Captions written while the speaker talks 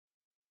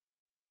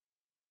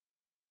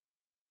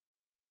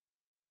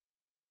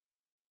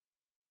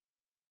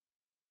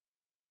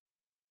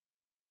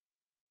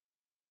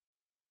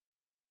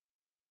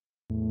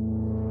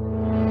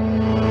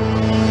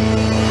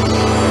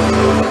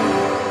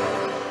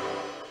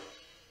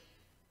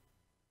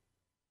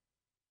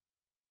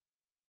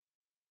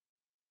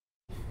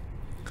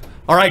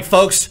All right,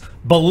 folks,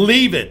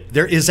 believe it.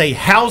 There is a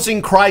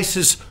housing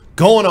crisis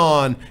going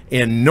on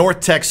in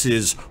North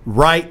Texas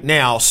right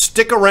now.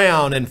 Stick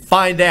around and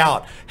find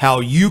out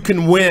how you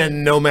can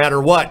win no matter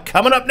what.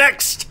 Coming up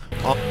next.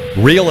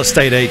 Real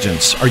estate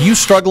agents, are you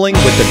struggling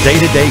with the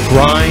day-to-day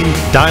grind,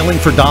 dialing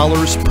for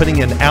dollars, putting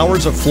in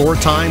hours of floor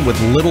time with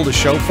little to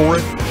show for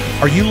it?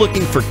 Are you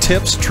looking for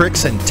tips,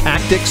 tricks, and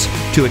tactics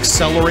to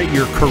accelerate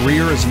your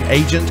career as an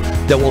agent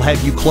that will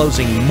have you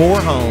closing more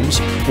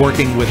homes,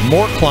 working with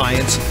more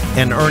clients,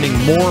 and earning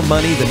more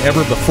money than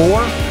ever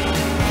before?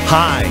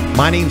 Hi,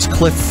 my name's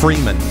Cliff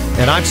Freeman,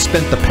 and I've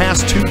spent the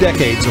past 2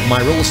 decades of my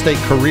real estate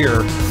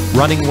career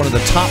running one of the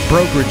top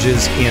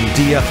brokerages in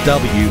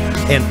DFW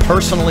and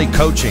personally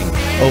coaching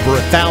over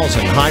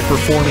 1,000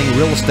 high-performing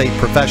real estate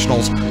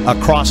professionals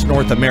across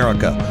North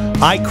America.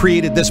 I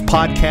created this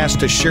podcast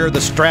to share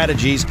the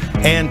strategies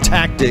and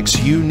tactics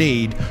you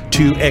need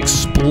to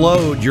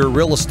explode your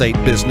real estate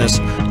business.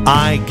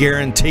 I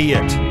guarantee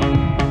it.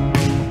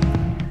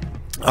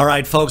 All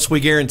right, folks,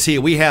 we guarantee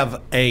it. We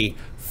have a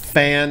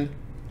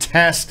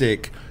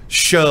fantastic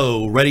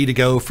show ready to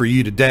go for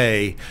you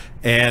today.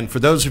 And for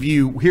those of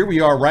you, here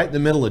we are right in the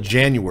middle of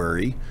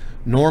January,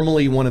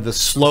 normally one of the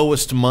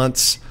slowest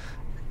months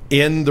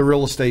in the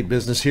real estate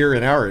business here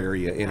in our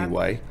area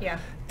anyway. Yeah.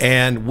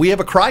 And we have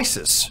a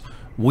crisis.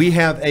 We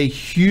have a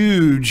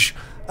huge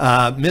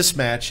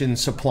mismatch in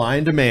supply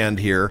and demand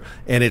here,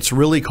 and it's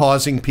really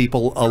causing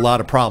people a lot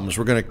of problems.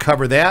 We're going to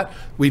cover that.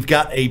 We've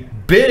got a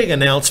big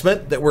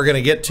announcement that we're going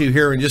to get to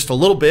here in just a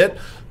little bit.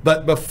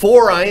 But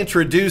before I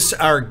introduce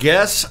our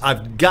guests,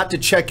 I've got to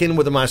check in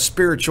with my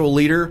spiritual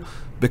leader,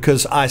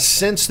 because I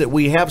sense that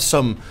we have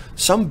some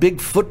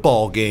big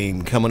football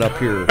game coming up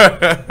here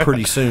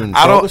pretty soon.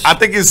 I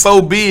think it's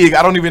so big,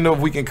 I don't even know if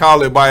we can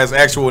call it by its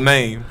actual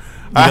name.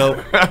 You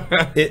know,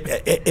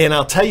 and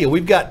I'll tell you,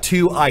 we've got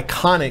 2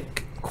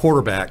 iconic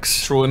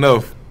quarterbacks. True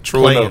enough.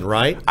 Playing,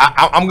 right?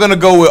 I'm gonna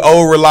go with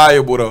old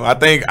reliable though. I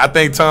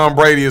think Tom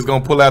Brady is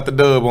gonna pull out the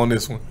dub on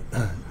this one.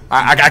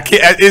 I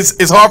can't.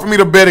 It's hard for me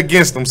to bet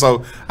against him,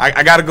 so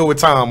I got to go with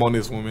Tom on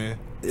this one, man.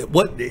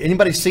 What,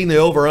 anybody seen the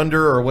over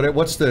under or what?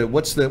 What are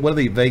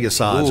the Vegas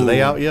odds? Are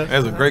they out yet?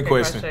 That's a great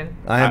question.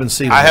 I haven't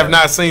seen them. I have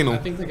not seen them. I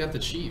think they got the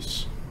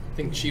Chiefs. I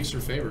think the Chiefs are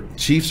favored.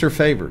 Chiefs are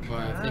favored.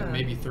 By, I think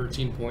maybe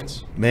 13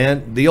 points.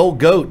 Man, the old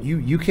GOAT,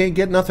 you can't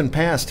get nothing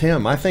past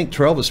him. I think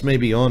Travis may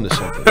be on to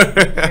something.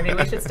 Maybe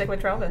we should stick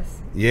with Travis.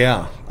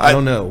 Yeah, I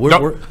don't know.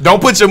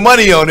 Don't put your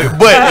money on it,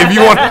 but if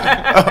you want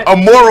a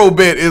moral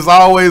bet is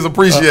always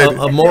appreciated.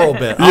 A moral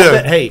bet.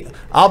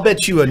 I'll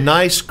bet you a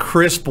nice,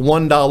 crisp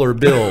 $1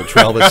 bill,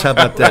 Travis. How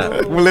about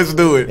that? Well, let's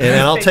do it. And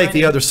I'll take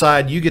the other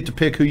side. You get to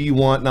pick who you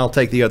want, and I'll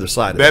take the other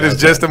side. That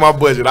is just in my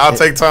budget. I'll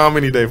take Tom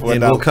any day for $1.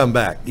 And we'll come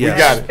back. Yes. We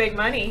got it. Big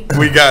money.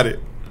 We got it.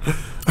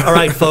 All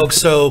right, folks.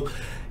 So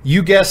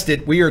you guessed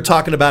it. We are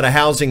talking about a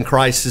housing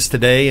crisis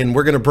today, and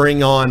we're going to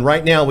bring on,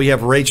 right now we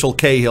have Rachel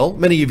Cahill.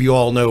 Many of you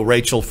all know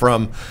Rachel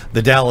from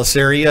the Dallas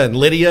area, and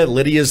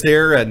Lydia's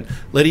there. And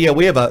Lydia,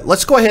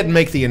 let's go ahead and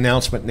make the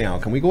announcement now.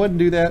 Can we go ahead and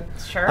do that?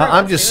 Sure.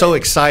 I'm just so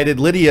excited.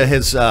 Lydia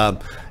has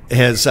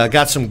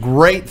got some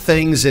great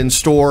things in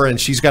store,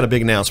 and she's got a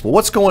big announcement.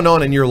 What's going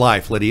on in your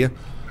life, Lydia?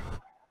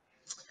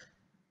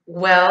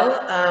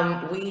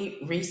 Well, we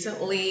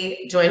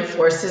recently joined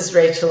forces,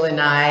 Rachel and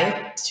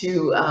I,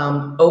 to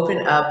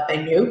open up a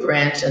new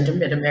branch under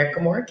Mid-America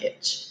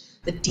Mortgage,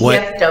 the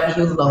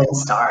DFW Lone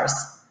Stars.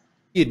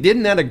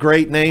 Didn't that a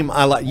great name?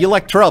 You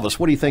like Travis.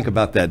 What do you think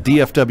about that?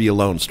 DFW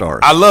Lone Stars.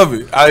 I love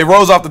it. It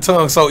rolls off the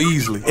tongue so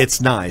easily. It's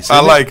nice.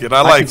 I like it.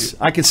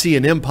 I can see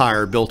an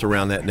empire built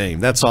around that name.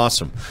 That's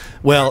awesome.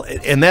 Well,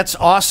 and that's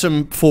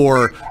awesome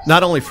for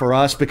not only for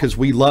us, because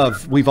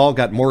we've all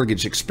got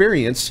mortgage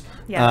experience,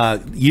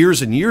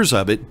 years and years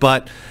of it,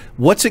 but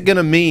what's it going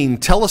to mean?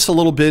 Tell us a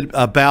little bit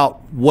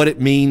about what it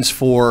means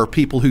for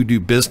people who do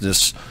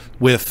business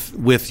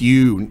with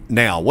you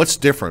now. What's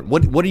different?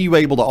 What are you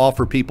able to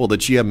offer people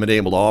that you haven't been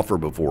able to offer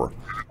before?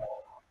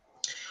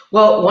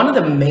 Well, one of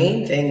the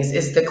main things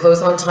is the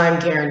close on time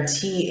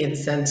guarantee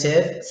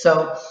incentive.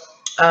 So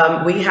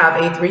we have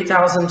a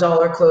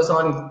 $3,000 close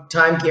on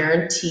time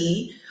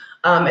guarantee.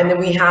 And then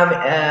we have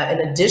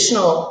an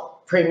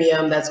additional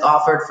premium that's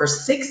offered for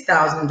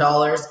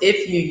 $6,000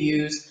 if you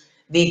use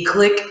the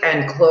click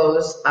and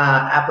close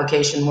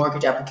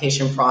mortgage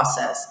application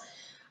process.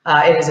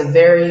 It is a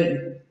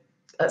very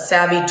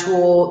savvy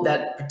tool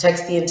that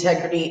protects the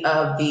integrity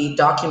of the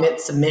document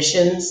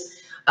submissions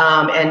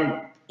and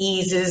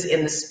eases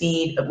in the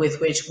speed with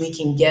which we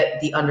can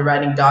get the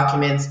underwriting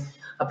documents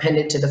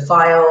appended to the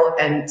file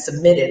and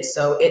submitted.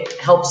 So it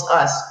helps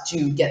us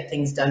to get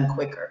things done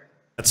quicker.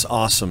 That's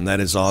awesome. That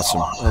is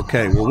awesome.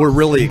 Okay, well, we're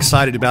really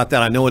excited about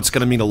that. I know it's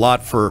going to mean a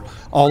lot for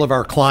all of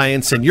our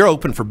clients, and you're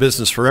open for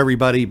business for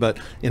everybody, but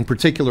in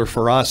particular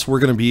for us, we're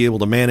going to be able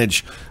to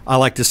manage, I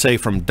like to say,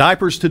 from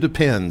diapers to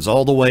depends,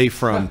 all the way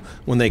from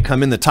when they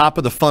come in the top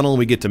of the funnel,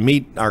 we get to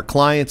meet our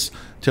clients,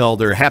 till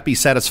they're happy,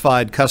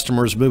 satisfied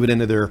customers moving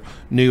into their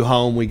new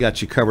home. We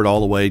got you covered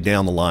all the way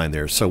down the line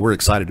there. So we're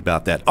excited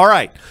about that. All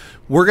right.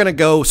 We're going to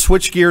go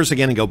switch gears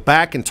again and go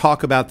back and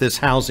talk about this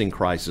housing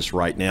crisis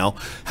right now.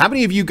 How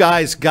many of you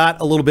guys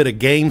got a little bit of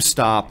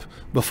GameStop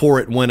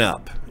before it went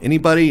up?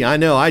 Anybody? I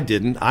know I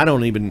didn't. I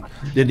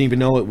didn't even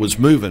know it was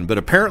moving. But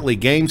apparently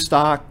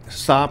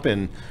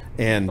GameStop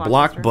and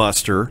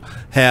Blockbuster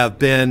have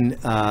been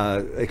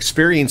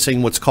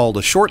experiencing what's called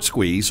a short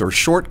squeeze or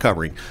short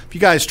covering. If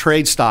you guys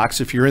trade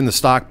stocks, if you're in the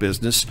stock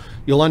business,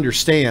 you'll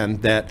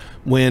understand that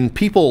when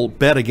people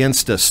bet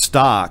against a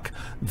stock,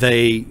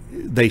 they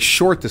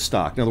short the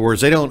stock. In other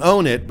words, they don't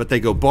own it, but they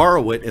go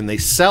borrow it and they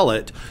sell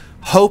it,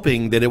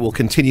 hoping that it will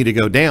continue to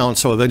go down,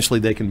 so eventually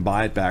they can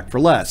buy it back for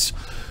less.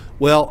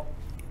 Well,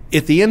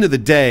 at the end of the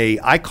day,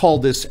 I call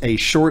this a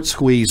short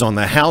squeeze on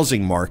the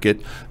housing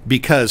market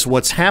because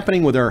what's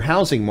happening with our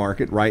housing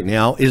market right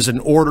now is an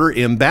order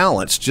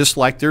imbalance, just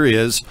like there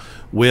is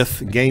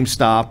with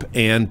GameStop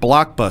and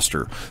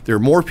Blockbuster. There are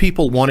more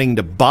people wanting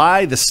to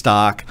buy the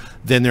stock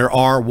than there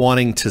are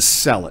wanting to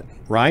sell it,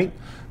 right?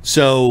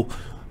 So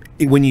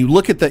when you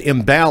look at the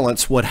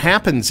imbalance, what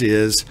happens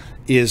is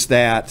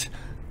that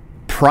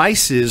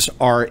prices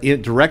are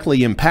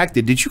directly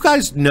impacted. Did you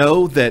guys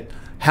know that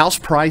house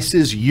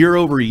prices year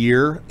over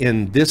year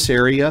in this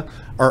area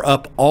are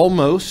up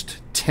almost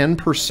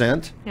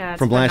 10%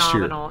 from last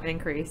year? Phenomenal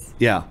increase.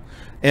 Yeah.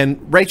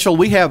 And Rachel,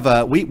 we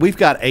have we've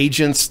got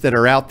agents that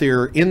are out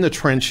there in the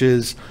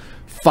trenches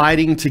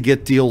fighting to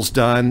get deals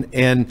done.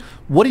 And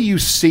what are you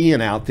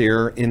seeing out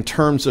there in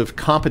terms of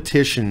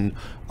competition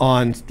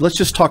on, let's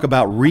just talk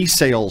about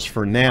resales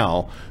for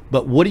now,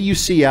 but what do you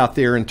see out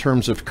there in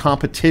terms of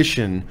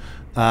competition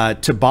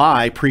to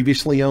buy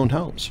previously owned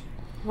homes?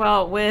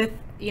 Well,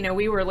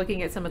 we were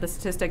looking at some of the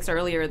statistics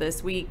earlier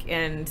this week,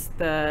 and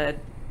the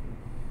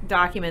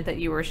document that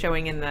you were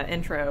showing in the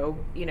intro,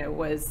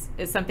 is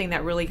something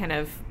that really kind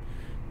of,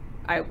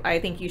 I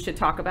think you should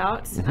talk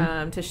about,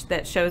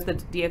 that shows the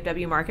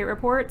DFW market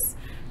reports.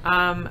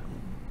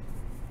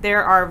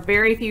 There are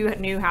very few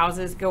new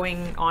houses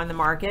going on the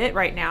market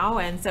right now,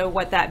 and so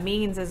what that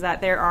means is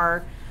that there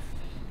are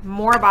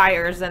more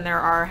buyers than there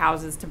are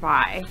houses to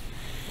buy.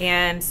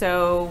 And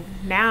so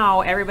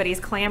now everybody's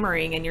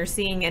clamoring, and you're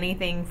seeing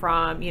anything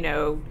from,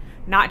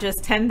 not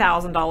just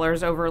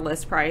 $10,000 over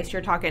list price.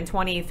 You're talking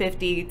 $20,000,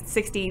 $50,000,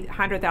 $60,000,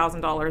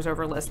 $100,000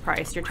 over list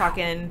price. You're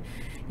talking,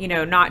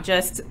 not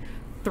just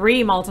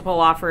 3 multiple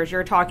offers.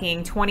 You're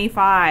talking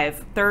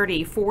 25,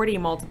 30, 40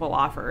 multiple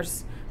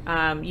offers.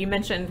 You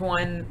mentioned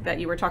one that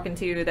you were talking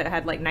to that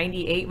had like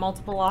 98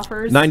 multiple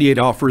offers. 98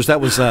 offers.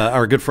 That was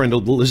our good friend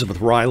Elizabeth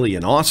Riley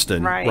in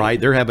Austin, right?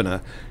 They're having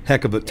a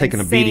heck of taking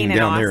a beating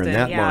down there in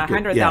that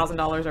market.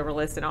 $100,000 over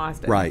list in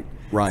Austin. Right.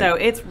 So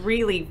it's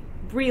really,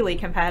 really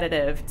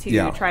competitive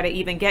to try to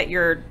even get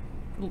your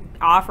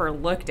offer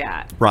looked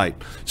at. Right.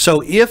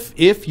 So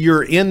if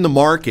you're in the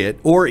market,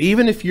 or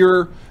even if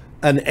you're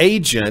an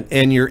agent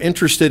and you're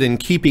interested in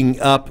keeping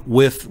up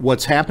with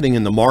what's happening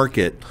in the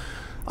market,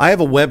 I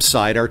have a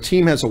website. Our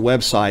team has a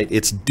website.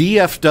 It's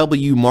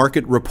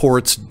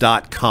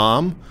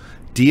dfwmarketreports.com.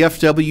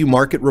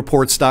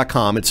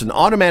 dfwmarketreports.com. It's an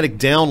automatic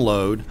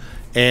download,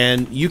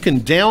 and you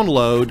can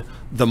download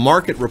the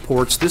market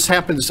reports.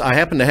 I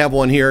happen to have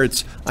one here.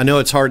 I know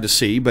it's hard to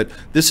see, but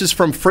this is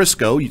from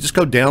Frisco. You just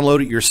go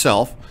download it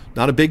yourself.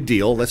 Not a big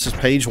deal. This is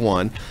page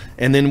 1.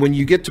 And then when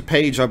you get to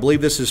page, I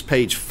believe this is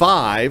page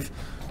 5,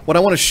 what I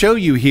want to show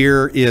you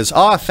here is,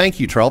 thank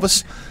you,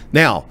 Travis.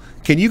 Now,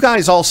 can you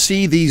guys all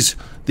see these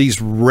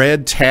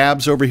red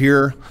tabs over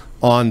here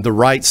on the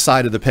right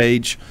side of the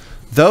page?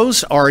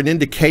 Those are an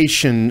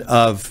indication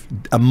of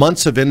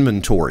months of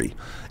inventory.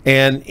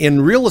 And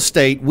in real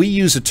estate, we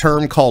use a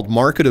term called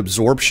market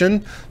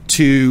absorption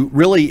to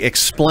really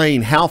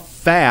explain how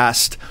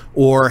fast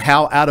or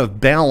how out of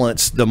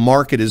balance the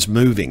market is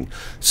moving.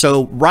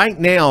 So right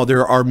now,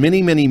 there are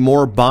many, many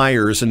more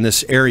buyers in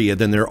this area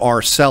than there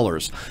are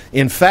sellers.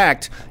 In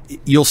fact,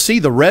 you'll see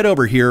the red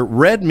over here.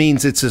 Red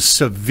means it's a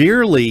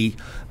severely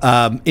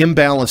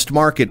imbalanced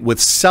market, with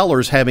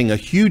sellers having a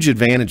huge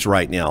advantage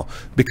right now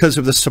because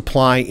of the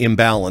supply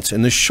imbalance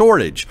and the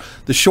shortage.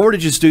 The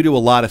shortage is due to a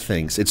lot of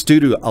things. It's due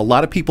to a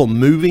lot of people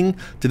moving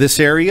to this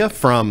area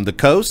from the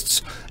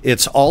coasts.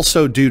 It's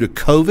also due to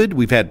COVID.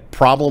 We've had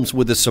problems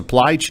with the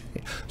supply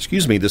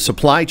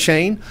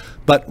chain.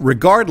 But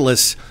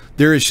regardless,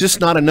 there is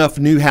just not enough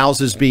new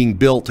houses being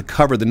built to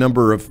cover the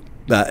number of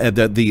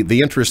the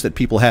interest that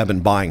people have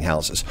in buying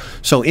houses.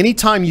 So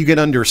anytime you get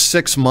under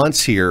 6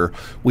 months here,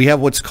 we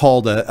have what's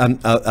called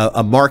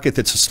a market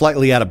that's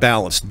slightly out of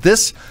balance.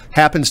 This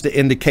happens to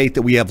indicate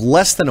that we have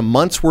less than a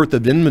month's worth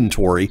of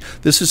inventory.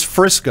 This is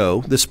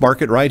Frisco, this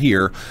market right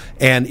here,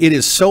 and it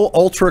is so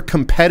ultra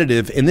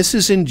competitive. And this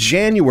is in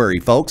January,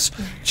 folks.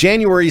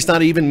 January is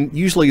not even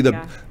usually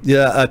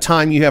the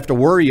time you have to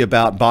worry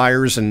about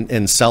buyers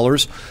and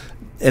sellers.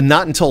 and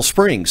not until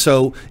spring.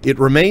 So it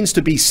remains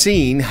to be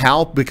seen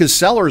how, because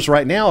sellers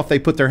right now, if they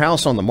put their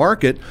house on the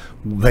market,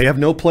 they have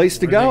no place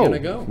to Where are go, they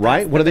gonna go?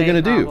 right? What are they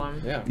going to do?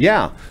 problem.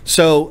 Yeah.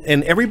 So,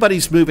 and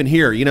everybody's moving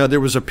here. You know, there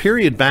was a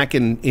period back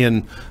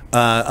in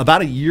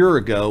about a year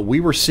ago, we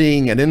were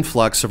seeing an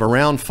influx of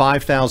around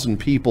 5,000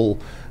 people,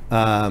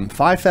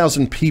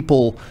 5,000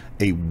 people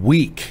a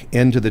week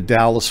into the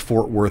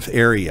Dallas-Fort Worth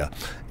area.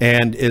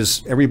 And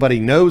as everybody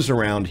knows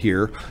around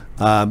here,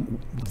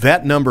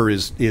 that number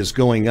is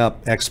going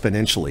up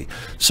exponentially.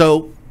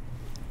 So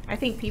I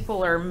think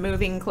people are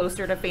moving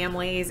closer to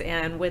families,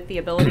 and with the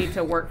ability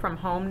to work from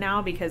home now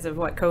because of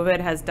what COVID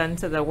has done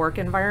to the work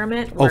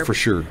environment. Oh, for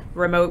sure.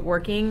 Remote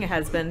working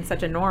has been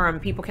such a norm.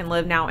 People can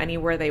live now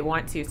anywhere they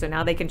want to. So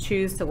now they can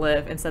choose to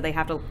live, and so they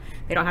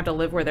don't have to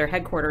live where their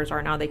headquarters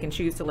are. Now they can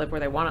choose to live where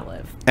they want to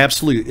live.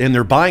 absolutely, and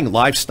they're buying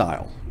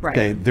lifestyle. Right.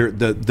 Okay,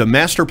 the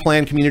master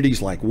plan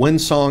communities like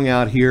Windsong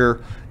out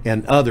here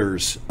and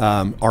others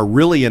are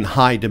really in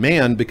high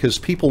demand because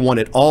people want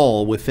it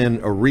all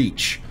within a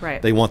reach.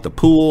 Right. They want the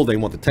pool, they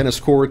want the tennis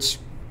courts,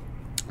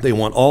 they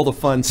want all the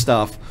fun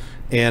stuff,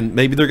 and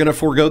maybe they're going to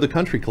forego the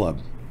country club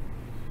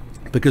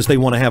because they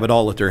want to have it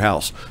all at their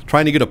house.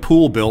 Trying to get a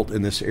pool built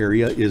in this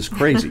area is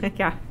crazy.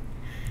 Yeah.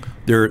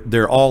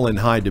 They're all in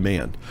high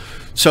demand.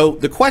 So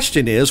the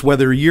question is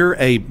whether you're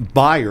a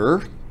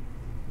buyer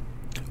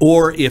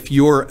or if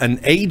you're an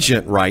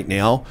agent right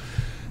now.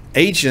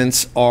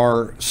 Agents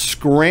are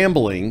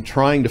scrambling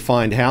trying to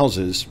find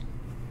houses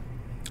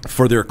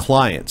for their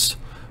clients.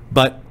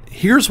 But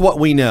here's what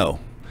we know.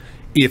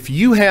 If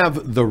you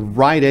have the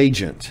right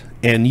agent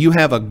and you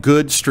have a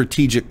good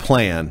strategic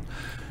plan,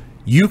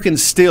 you can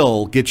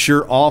still get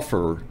your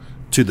offer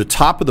to the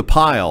top of the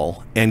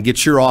pile and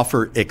get your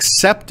offer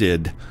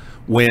accepted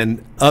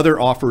when other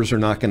offers are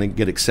not going to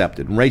get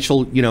accepted. And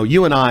Rachel, you know,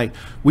 you and I,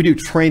 we do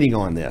training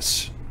on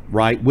this,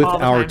 right, with All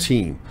the our time.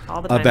 team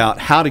All the time. about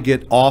how to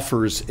get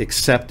offers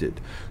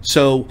accepted.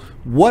 So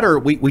what are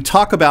we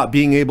talk about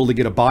being able to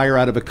get a buyer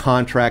out of a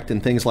contract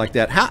and things like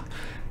that.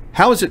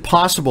 How is it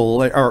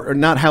possible, or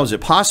not how is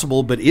it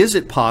possible, but is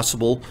it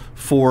possible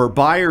for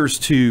buyers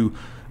to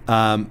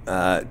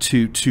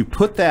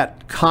put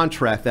that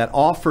contract, that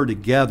offer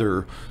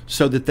together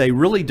so that they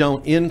really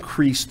don't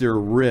increase their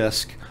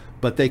risk,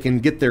 but they can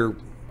get their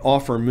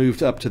offer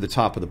moved up to the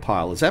top of the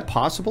pile? Is that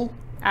possible?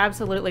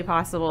 Absolutely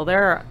possible.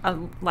 There are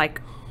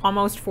like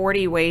almost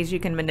 40 ways you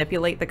can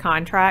manipulate the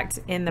contract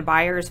in the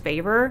buyer's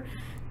favor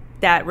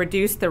that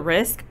reduce the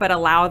risk but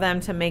allow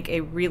them to make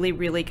a really,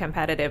 really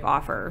competitive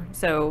offer.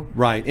 So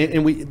right,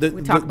 and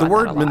the talk about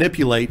word that a lot.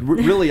 manipulate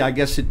really, I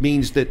guess it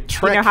means that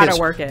Trek know how to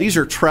work it. These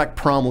are Trek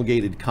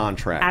promulgated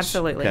contracts.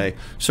 Absolutely. Okay,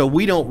 so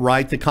we don't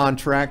write the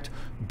contract,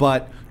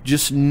 but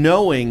just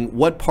knowing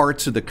what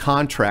parts of the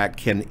contract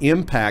can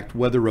impact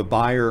whether a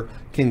buyer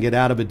can get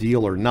out of a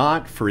deal or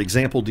not. For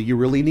example, do you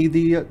really need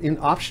the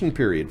option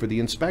period for the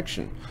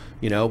inspection?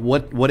 You know,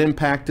 what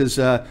impact does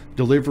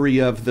delivery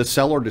of the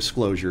seller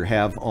disclosure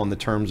have on the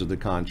terms of the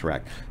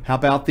contract? How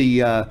about the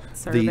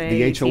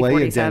Survey, HOA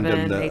T47,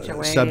 addendum, the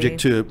HOA. subject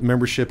to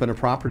membership in a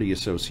property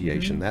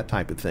association, that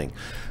type of thing?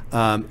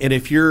 And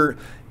if you're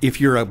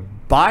a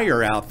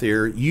buyer out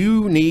there,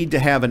 you need to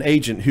have an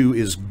agent who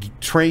is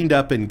trained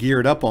up and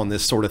geared up on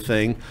this sort of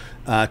thing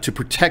to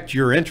protect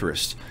your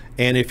interests.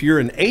 And if you're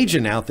an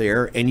agent out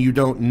there and you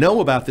don't know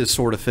about this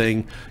sort of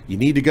thing, you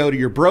need to go to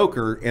your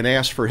broker and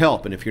ask for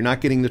help. And if you're not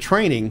getting the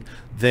training,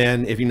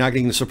 then if you're not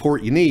getting the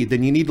support you need,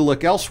 then you need to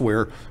look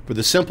elsewhere, for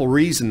the simple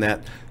reason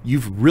that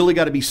you've really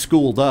got to be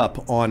schooled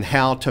up on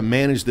how to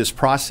manage this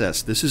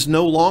process. This is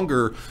no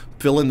longer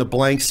fill in the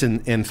blanks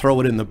and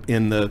throw it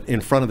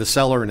in front of the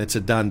seller and it's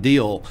a done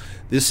deal.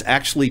 This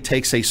actually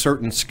takes a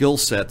certain skill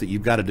set that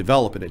you've got to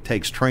develop, and it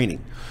takes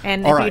training.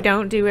 And All if right. you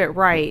don't do it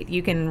right,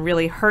 you can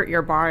really hurt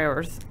your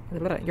buyers,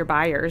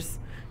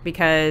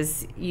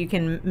 because you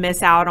can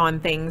miss out on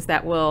things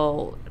that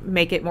will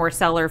make it more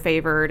seller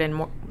favored and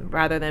more,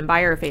 rather than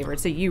buyer favored.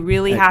 So you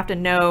really have to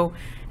know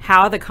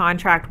how the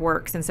contract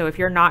works. And so if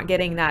you're not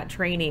getting that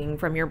training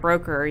from your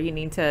broker, you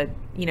need to,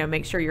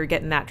 make sure you're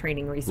getting that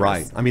training resource.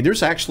 Right. I mean,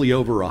 there's actually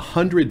over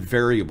 100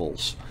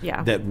 variables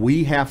Yeah. that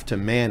we have to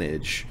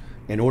manage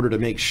in order to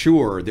make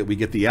sure that we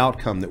get the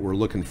outcome that we're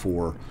looking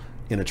for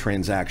in a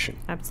transaction,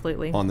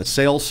 Absolutely. on the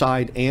sales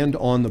side and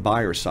on the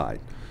buyer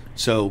side.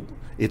 So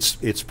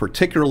it's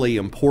particularly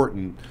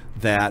important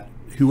that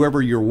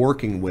whoever you're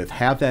working with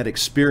have that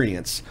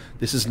experience.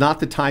 This is not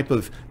the type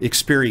of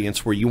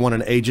experience where you want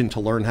an agent to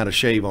learn how to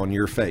shave on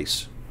your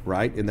face,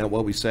 right? Isn't that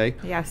what we say?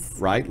 Yes.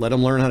 Right? Let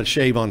them learn how to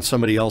shave on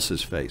somebody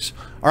else's face.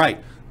 All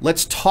right,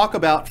 let's talk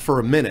about for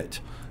a minute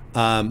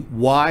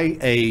why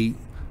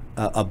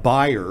a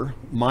buyer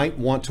might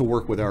want to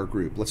work with our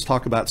group. Let's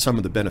talk about some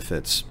of the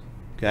benefits,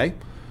 okay?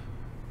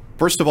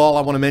 First of all,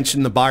 I want to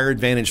mention the Buyer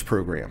Advantage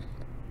Program.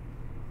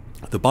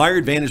 The Buyer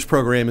Advantage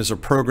Program is a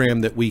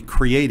program that we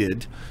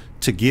created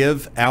to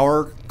give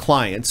our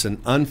clients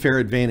an unfair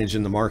advantage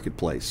in the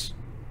marketplace.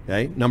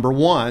 Okay, number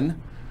one,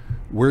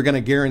 we're going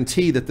to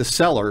guarantee that the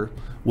seller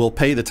will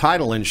pay the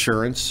title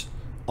insurance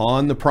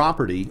on the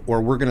property,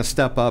 or we're going to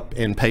step up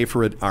and pay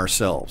for it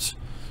ourselves.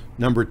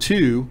 Number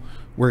two,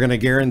 we're going to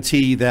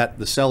guarantee that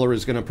the seller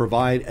is going to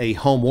provide a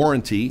home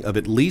warranty of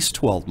at least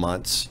 12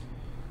 months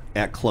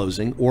at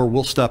closing, or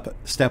we'll step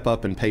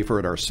up and pay for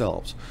it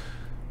ourselves.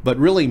 But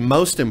really,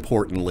 most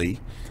importantly,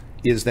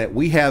 is that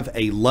we have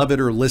a love it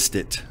or list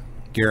it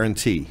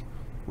guarantee,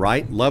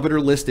 right? Love it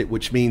or list it,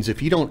 which means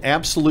if you don't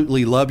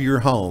absolutely love your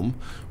home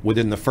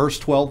within the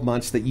first 12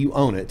 months that you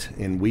own it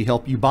and we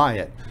help you buy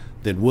it,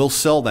 then we'll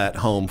sell that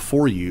home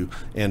for you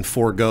and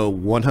forego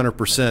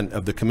 100%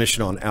 of the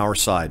commission on our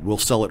side. We'll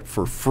sell it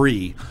for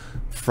free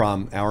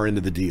from our end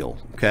of the deal,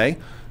 okay?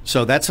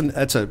 So that's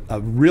a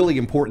really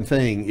important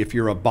thing. If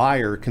you're a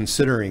buyer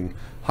considering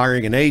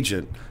hiring an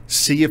agent,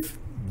 see if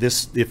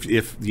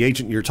the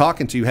agent you're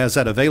talking to has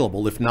that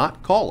available. If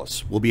not, call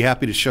us. We'll be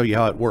happy to show you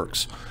how it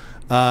works.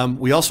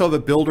 We also have a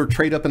builder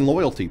trade up and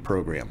loyalty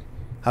program.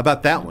 How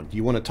about that one? Do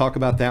you want to talk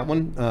about that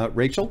one,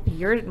 Rachel?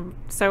 You're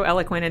so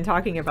eloquent in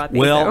talking about these.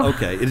 Well, though.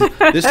 okay.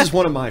 This is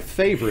one of my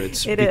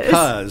favorites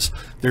because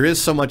there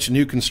is so much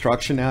new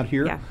construction out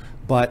here. Yeah.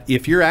 But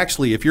if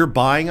you're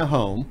buying a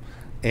home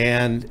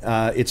and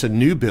it's a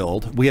new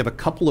build, we have a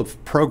couple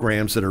of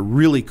programs that are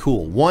really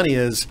cool. One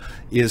is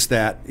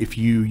that if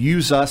you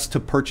use us to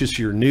purchase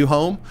your new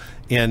home,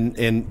 and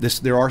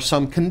there are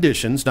some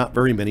conditions, not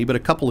very many, but a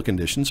couple of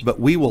conditions, but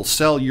we will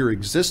sell your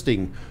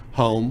existing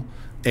home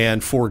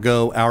and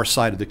forego our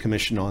side of the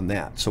commission on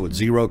that. So it's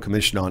zero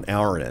commission on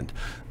our end.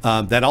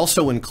 That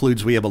also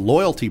includes, we have a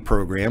loyalty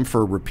program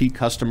for repeat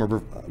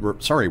customers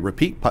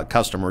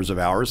of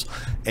ours,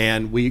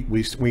 and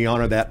we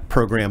honor that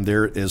program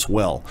there as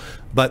well.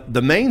 But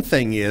the main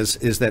thing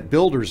is that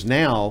builders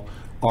now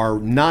are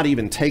not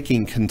even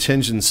taking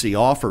contingency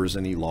offers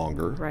any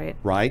longer,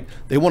 right?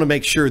 They want to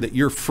make sure that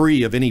you're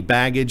free of any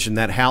baggage, and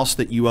that house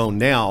that you own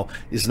now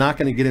is not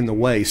going to get in the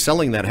way.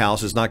 Selling that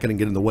house is not going to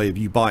get in the way of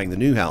you buying the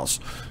new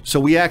house. So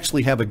we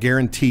actually have a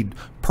guaranteed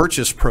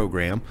purchase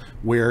program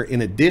where, in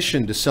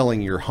addition to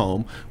selling your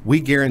home, we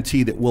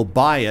guarantee that we'll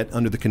buy it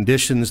under the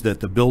conditions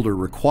that the builder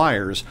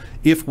requires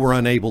if we're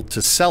unable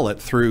to sell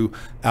it through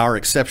our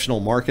exceptional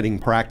marketing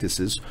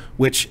practices,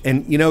 which,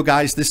 and you know,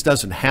 guys, this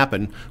doesn't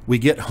happen. We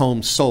get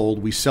homes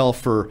sold, we sell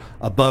for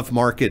above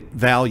market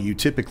value,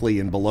 typically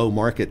in below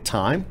market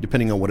time,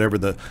 depending on whatever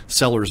the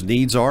seller's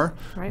needs are.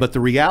 Right. But the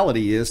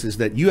reality is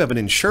that you have an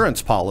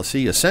insurance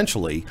policy,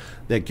 essentially,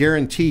 that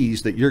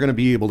guarantees that you're going to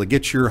be able to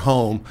get your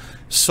home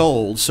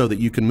sold so that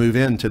you can move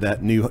into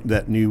that new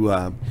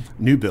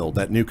build,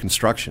 that new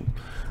construction.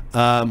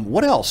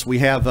 What else? We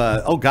have,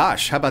 oh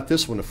gosh, how about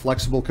this one? A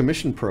flexible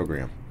commission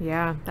program.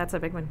 Yeah, that's a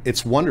big one.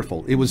 It's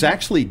wonderful. It was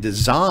actually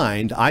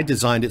designed, I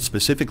designed it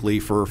specifically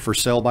for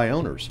sale by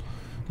owners.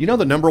 You know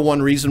the number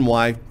one reason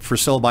why for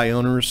sale by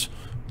owners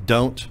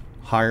don't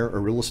hire a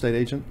real estate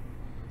agent?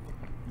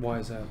 Why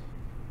is that?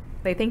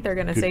 They think they're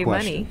going to save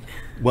question. money.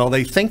 Well,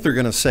 they think they're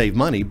going to save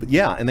money, but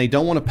yeah, and they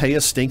don't want to pay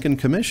a stinking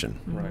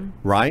commission,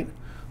 right?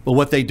 But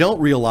what they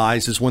don't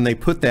realize is when they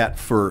put that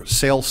for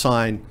sale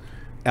sign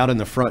out in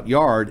the front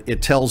yard,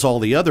 it tells all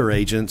the other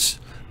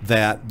agents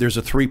that there's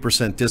a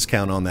 3%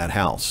 discount on that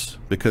house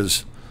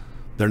because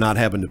they're not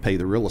having to pay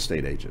the real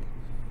estate agent.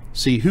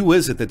 See, who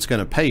is it that's going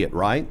to pay it,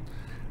 right?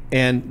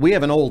 And we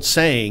have an old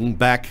saying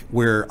back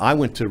where I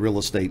went to real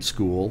estate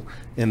school,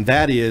 and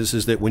that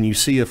is that when you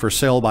see a for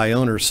sale by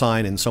owner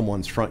sign in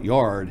someone's front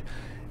yard,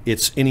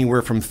 it's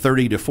anywhere from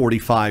 30 to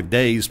 45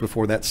 days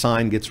before that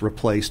sign gets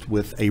replaced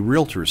with a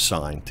realtor's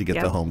sign to get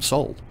the home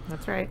sold.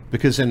 That's right.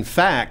 Because in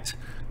fact,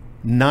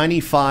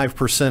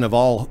 95% of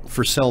all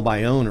for sale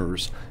by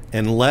owners,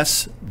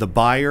 unless the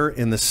buyer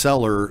and the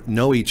seller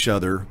know each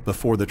other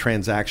before the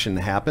transaction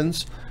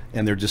happens,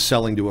 and they're just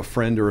selling to a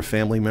friend or a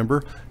family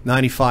member,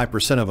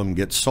 95% of them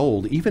get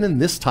sold. Even in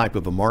this type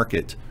of a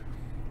market,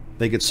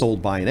 they get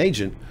sold by an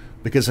agent,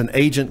 because an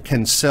agent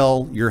can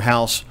sell your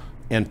house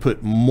and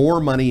put more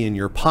money in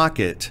your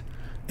pocket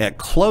at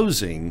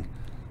closing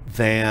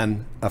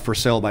than a for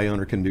sale by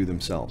owner can do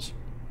themselves.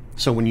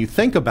 So when you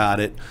think about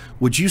it,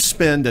 would you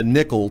spend a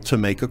nickel to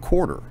make a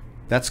quarter?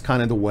 That's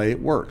kind of the way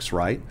it works,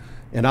 right?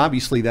 And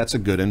obviously that's a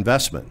good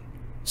investment.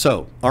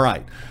 So, all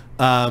right,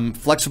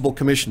 flexible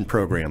commission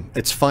program.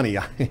 It's funny,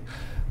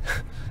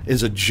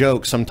 as a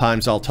joke,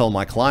 sometimes I'll tell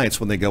my clients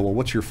when they go, well,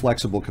 what's your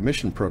flexible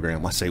commission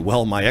program? I say,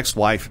 well, my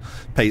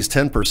ex-wife pays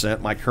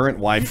 10%. My current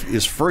wife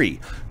is free.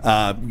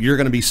 You're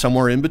going to be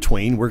somewhere in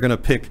between. We're going to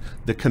pick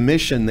the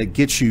commission that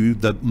gets you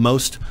the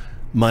most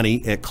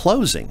money at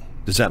closing.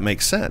 Does that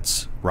make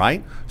sense?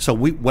 Right? So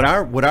what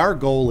our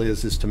goal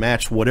is to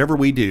match whatever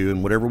we do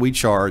and whatever we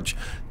charge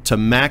to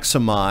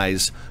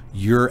maximize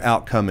your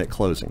outcome at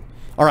closing.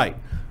 All right.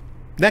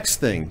 Next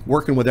thing,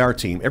 working with our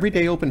team,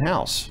 everyday open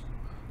house.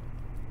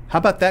 How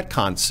about that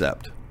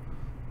concept?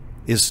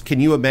 Can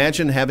you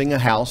imagine having a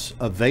house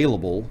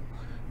available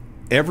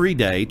every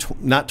day,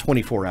 not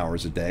 24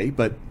 hours a day,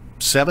 but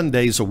 7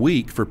 days a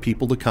week for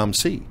people to come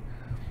see?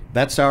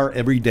 That's our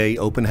everyday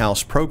open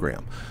house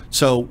program.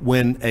 So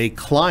when a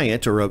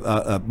client or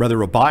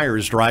rather a buyer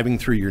is driving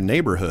through your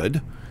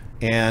neighborhood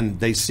and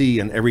they see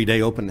an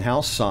everyday open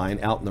house sign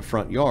out in the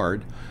front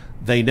yard,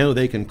 they know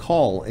they can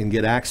call and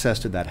get access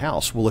to that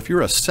house. Well, if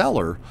you're a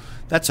seller,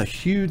 that's a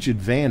huge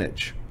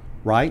advantage,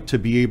 right? To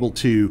be able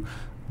to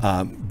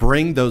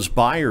bring those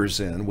buyers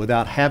in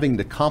without having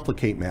to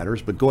complicate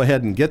matters, but go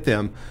ahead and get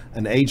them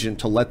an agent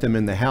to let them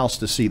in the house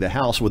to see the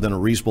house within a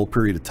reasonable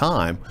period of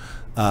time,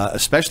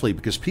 especially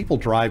because people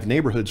drive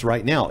neighborhoods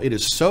right now. It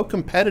is so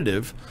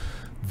competitive.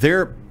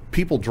 There are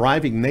people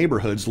driving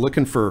neighborhoods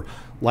looking for,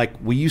 like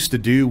we used to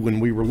do when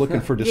we were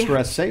looking for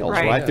distressed sales,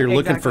 right? Yeah, They're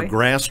looking for exactly.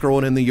 grass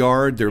growing in the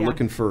yard. They're Yeah.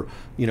 looking for,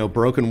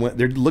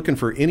 they're looking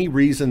for any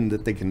reason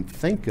that they can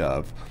think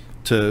of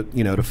to,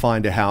 to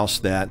find a house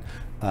that,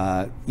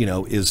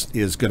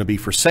 is going to be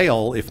for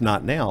sale. If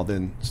not now,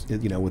 then,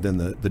 within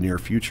the near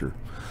future.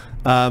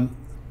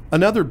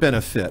 Another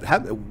benefit,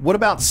 what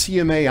about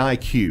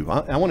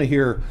CMA-IQ? I want to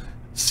hear,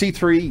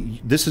 C3,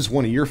 this is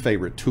one of your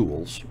favorite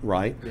tools,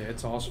 right? Yeah,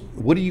 it's awesome.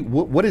 What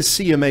is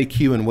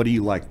CMA-IQ and what do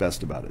you like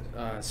best about it?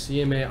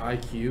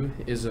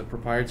 CMA-IQ is a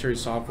proprietary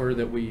software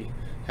that we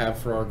have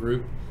for our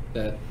group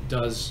that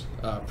does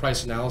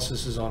price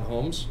analysis on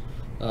homes.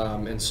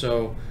 And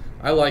so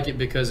I like it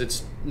because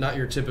it's not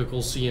your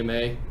typical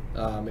CMA.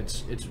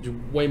 It's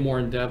way more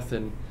in depth,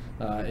 and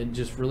it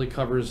just really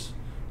covers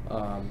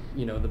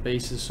the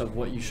basis of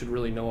what you should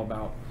really know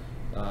about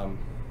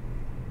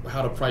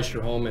how to price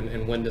your home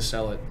and when to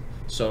sell it.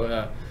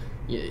 So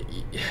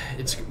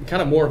it's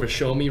kind of more of a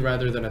show me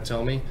rather than a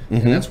tell me,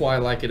 and that's why I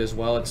like it as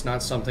well. It's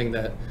not something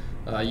that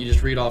you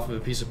just read off of a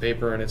piece of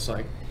paper and it's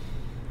like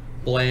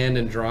bland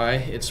and dry.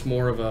 It's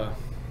more of a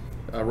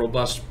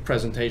robust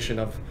presentation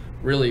of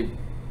really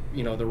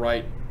the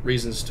right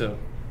reasons to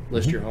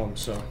list your home.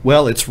 So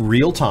well, it's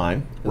real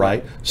time,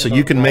 right? So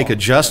you can make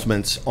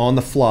adjustments on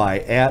the fly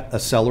at a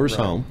seller's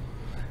home,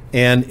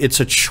 and it's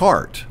a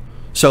chart.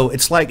 So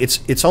it's like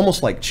it's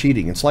almost like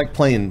cheating. It's like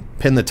playing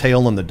pin the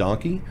tail on the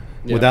donkey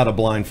without a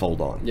blindfold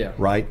on,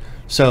 right?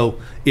 So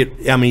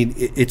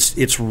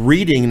it's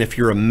reading, and if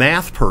you're a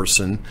math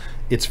person,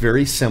 it's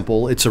very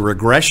simple. It's a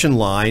regression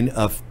line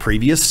of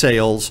previous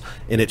sales,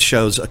 and it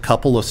shows a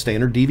couple of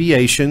standard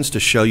deviations to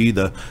show you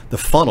the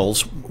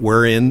funnels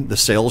wherein the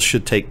sales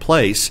should take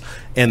place.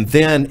 And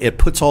then it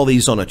puts all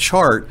these on a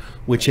chart,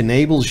 which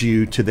enables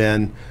you to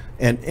then,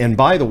 and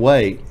by the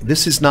way,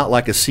 this is not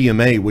like a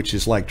CMA, which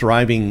is like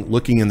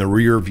looking in the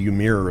rear view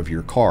mirror of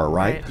your car,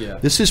 right? Yeah.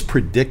 This is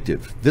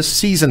predictive. This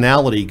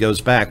seasonality goes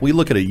back. We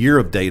look at a year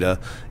of data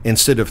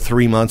instead of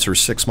 3 months or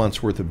 6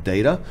 months worth of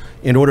data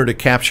in order to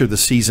capture the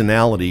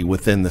seasonality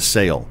within the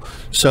sale.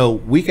 So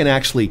we can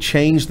actually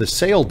change the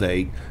sale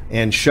date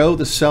and show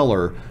the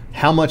seller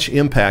how much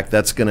impact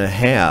that's going to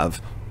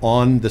have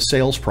on the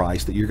sales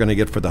price that you're going to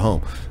get for the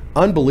home.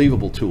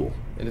 Unbelievable tool.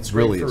 And it's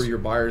great really for is. your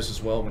buyers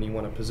as well when you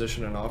want to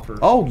position an offer.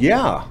 Oh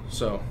yeah,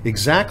 So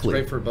exactly.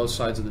 it's great for both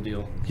sides of the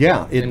deal.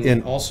 Yeah,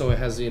 And also it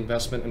has the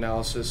investment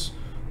analysis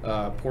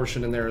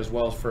portion in there as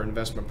well for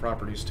investment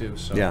properties too.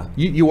 So yeah,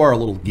 you are a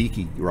little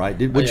geeky, right?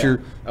 What's yeah.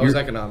 I was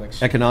your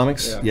economics.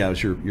 economics? Yeah. It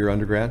was your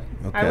undergrad.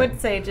 Okay. I would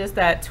say just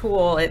that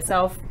tool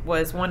itself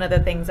was one of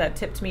the things that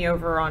tipped me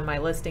over on my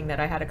listing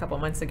that I had a couple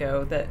months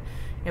ago. That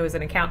it was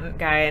an accountant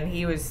guy, and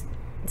he was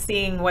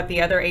seeing what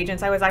the other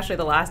agents. I was actually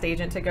the last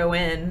agent to go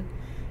in,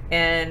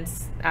 and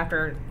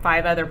after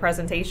 5 other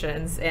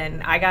presentations,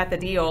 and I got the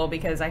deal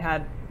because I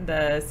had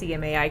the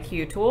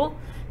CMA-IQ tool,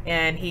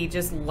 and he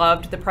just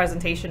loved the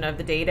presentation of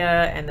the data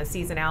and the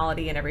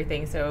seasonality and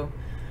everything. So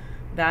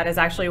that is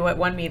actually what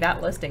won me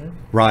that listing.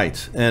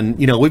 Right, and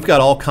we've got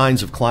all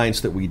kinds of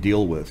clients that we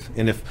deal with,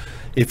 and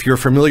if you're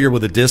familiar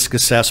with the DISC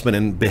assessment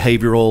and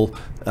behavioral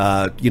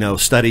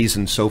studies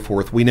and so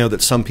forth, we know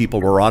that some people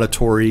are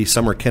auditory,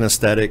 some are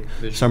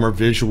kinesthetic, some are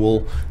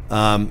visual.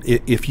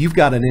 If you've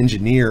got an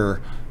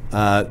engineer,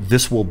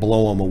 this will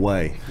blow them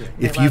away. Yeah.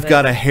 If you've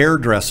got a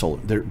hairdresser,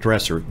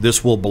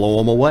 this will blow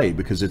them away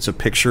because it's a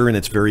picture and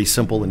it's very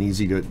simple and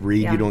easy to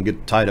read. Yeah. You don't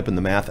get tied up in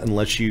the math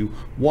unless you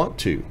want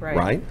to,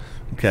 right?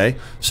 Okay,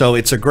 so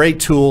it's a great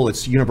tool.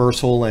 It's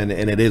universal, and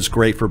it is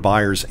great for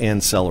buyers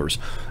and sellers.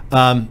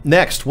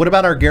 Next, what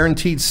about our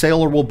guaranteed sale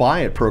or we'll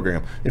buy it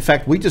program? In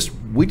fact, we just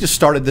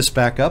started this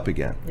back up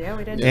again. Yeah,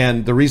 we did.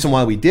 And the reason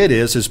why we did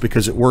is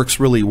because it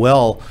works really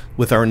well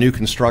with our new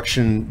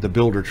construction, the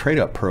builder trade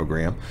up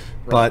program.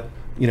 Right.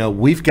 But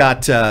we've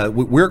got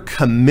we're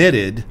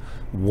committed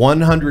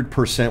 100%,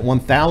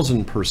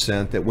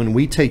 1000% that when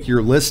we take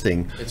your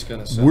listing, it's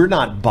gonna sell. We're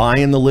not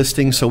buying the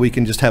listing so we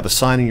can just have a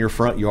sign in your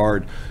front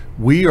yard.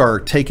 We are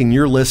taking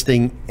your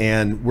listing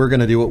and we're going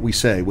to do what we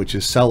say, which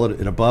is sell it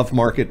at above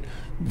market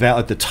value,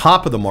 at the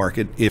top of the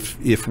market.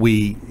 If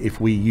we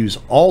use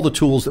all the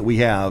tools that we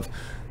have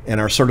and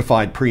our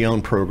certified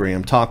pre-owned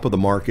program, top of the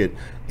market,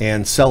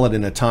 and sell it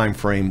in a time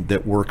frame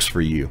that works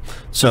for you.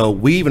 So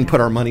we even put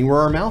our money where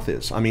our mouth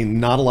is. I mean,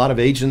 not a lot of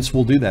agents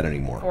will do that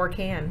anymore. Or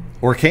can.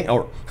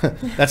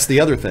 That's the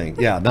other thing.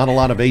 Yeah, not a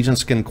lot of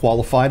agents can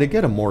qualify to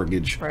get a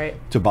mortgage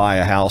to buy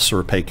a house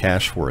or pay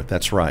cash for it.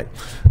 That's right.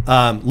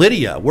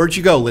 Lydia, where'd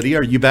you go, Lydia?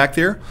 Are you back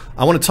there?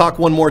 I want to talk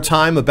one more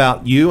time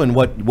about you and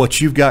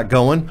what you've got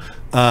going.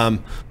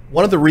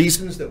 One of the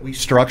reasons that we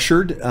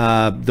structured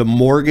the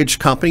mortgage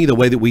company the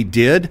way that we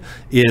did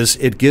is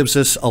it gives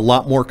us a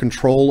lot more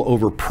control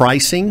over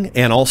pricing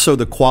and also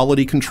the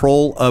quality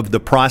control of the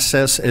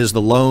process as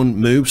the loan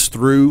moves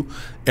through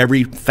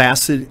every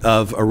facet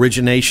of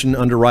origination,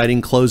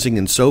 underwriting, closing,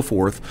 and so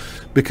forth,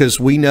 because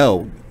we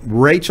know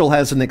Rachel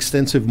has an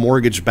extensive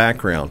mortgage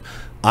background.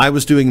 I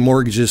was doing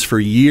mortgages for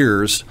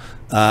years,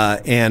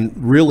 and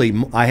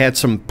really I had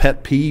some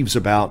pet peeves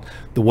about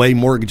the way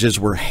mortgages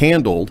were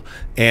handled.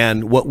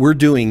 And what we're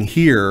doing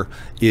here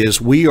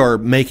is we are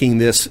making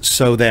this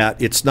so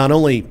that it's not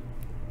only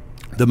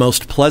the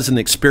most pleasant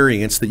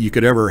experience that you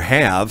could ever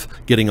have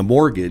getting a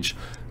mortgage,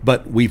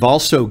 but we've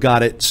also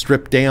got it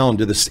stripped down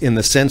to this in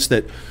the sense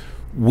that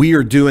we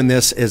are doing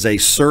this as a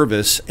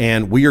service,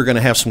 and we are going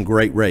to have some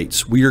great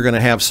rates. We are going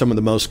to have some of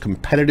the most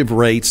competitive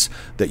rates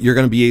that you're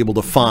going to be able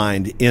to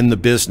find in the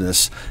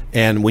business.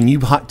 And when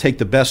you take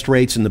the best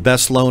rates and the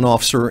best loan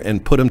officer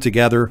and put them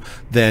together,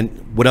 then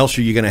what else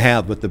are you going to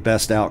have but the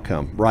best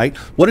outcome, right?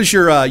 What is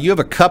your, you have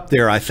a cup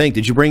there, I think.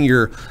 Did you bring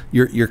your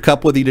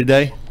cup with you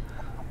today?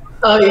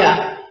 Oh,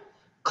 yeah.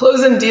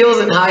 Closing deals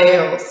and high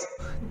heels.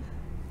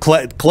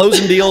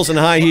 Closing deals and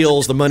high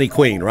heels, the money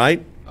queen,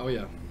 right? Oh,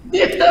 yeah.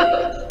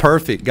 Yeah.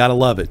 Perfect. Gotta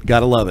love it.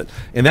 Gotta love it.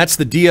 And that's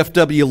the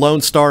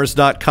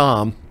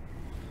dfwloanstars.com.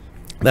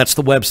 That's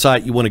the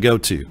website you want to go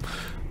to.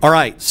 All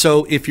right.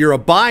 So if you're a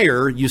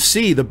buyer, you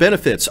see the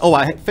benefits. Oh,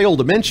 I failed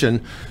to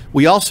mention,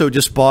 we also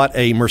just bought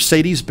a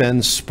Mercedes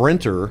Benz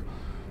Sprinter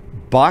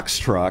box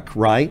truck,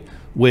 right?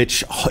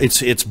 Which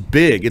it's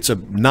big. It's a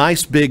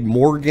nice big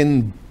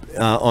Morgan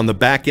on the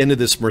back end of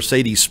this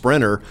Mercedes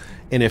Sprinter.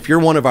 And if you're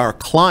one of our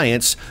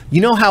clients,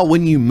 you know how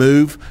when you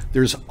move,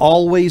 there's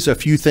always a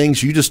few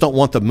things you just don't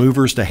want the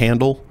movers to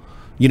handle.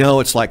 You know,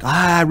 it's like,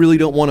 I really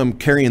don't want them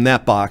carrying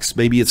that box.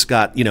 Maybe it's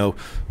got, you know,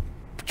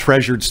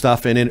 treasured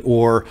stuff in it,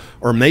 or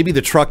maybe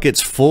the truck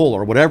gets full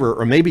or whatever,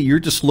 or maybe you're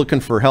just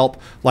looking for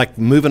help like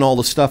moving all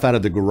the stuff out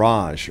of the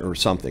garage or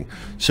something.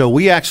 So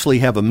we actually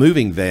have a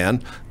moving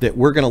van that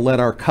we're going to let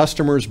our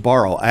customers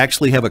borrow. I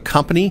actually have a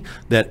company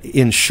that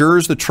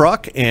insures the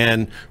truck,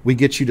 and we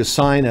get you to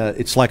sign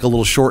it's like a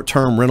little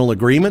short-term rental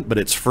agreement, but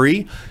it's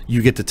free.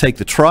 You get to take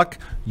the truck,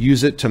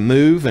 use it to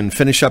move and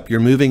finish up your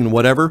moving and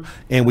whatever,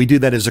 and we do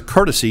that as a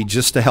courtesy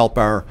just to help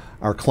our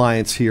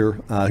clients here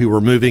who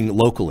are moving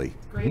locally.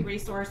 Great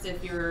resource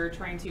if you're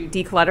trying to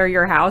declutter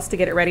your house to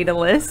get it ready to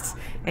list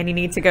and you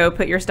need to go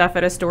put your stuff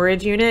at a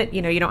storage unit.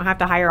 You know, you don't have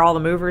to hire all the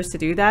movers to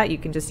do that. You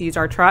can just use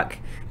our truck,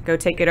 go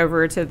take it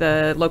over to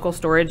the local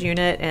storage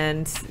unit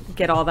and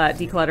get all that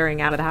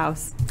decluttering out of the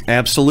house.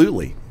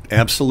 Absolutely.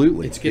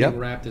 Absolutely. It's getting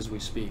wrapped as we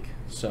speak.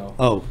 So.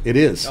 Oh, it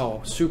is.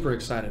 Oh, super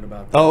excited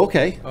about that. Oh,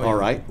 okay. Oh, all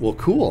right. Well,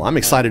 cool. I'm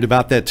excited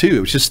about that too.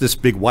 It was just this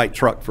big white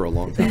truck for a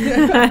long time.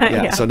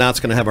 Yeah. So now it's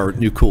going to have our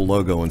new cool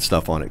logo and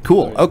stuff on it.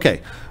 Cool.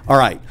 Okay. All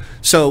right.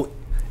 So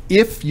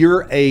if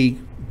you're a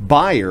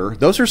buyer,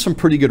 those are some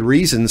pretty good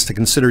reasons to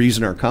consider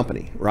using our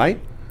company, right?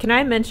 Can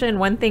I mention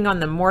one thing on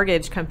the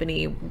mortgage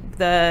company,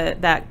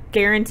 that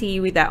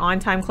guarantee, that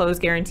on-time close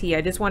guarantee? I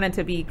just wanted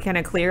to be kind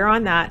of clear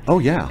on that. Oh,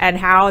 yeah. And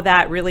how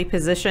that really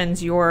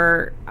positions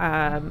your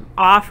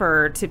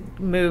offer to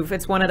move.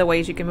 It's one of the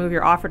ways you can move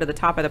your offer to the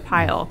top of the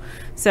pile.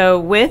 So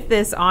with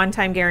this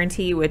on-time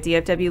guarantee with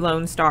DFW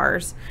Loan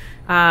Stars,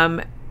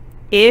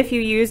 if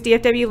you use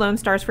DFW Loan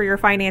Stars for your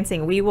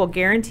financing, we will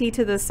guarantee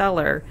to the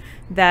seller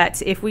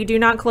that if we do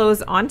not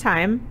close on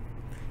time,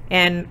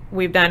 and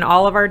we've done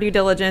all of our due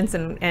diligence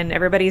and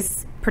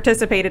everybody's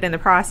participated in the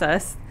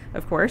process,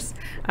 of course,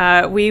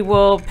 we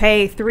will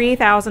pay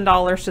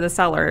 $3,000 to the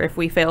seller if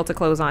we fail to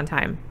close on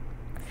time.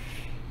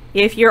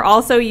 If you're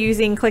also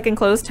using Click and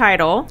Close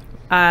Title,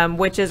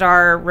 which is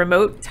our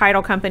remote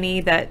title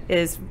company that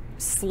is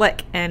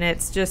slick and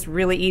it's just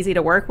really easy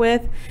to work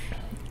with,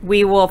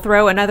 we will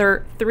throw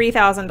another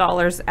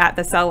 $3,000 at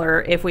the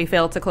seller if we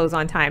fail to close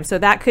on time. So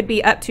that could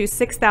be up to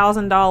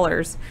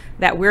 $6,000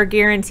 that we're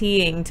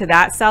guaranteeing to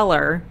that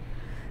seller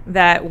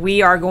that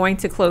we are going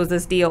to close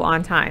this deal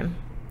on time.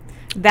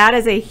 That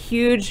is a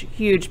huge,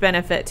 huge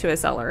benefit to a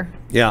seller.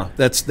 Yeah,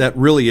 that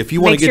really, if you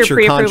want to get your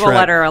pre-approval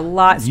letter a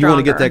lot stronger. You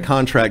want to get that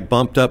contract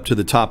bumped up to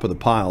the top of the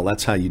pile,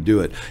 that's how you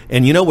do it.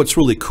 And you know what's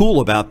really cool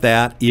about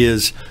that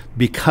is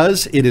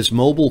because it is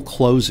mobile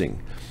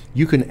closing,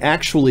 you can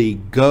actually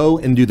go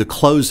and do the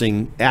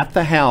closing at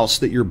the house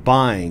that you're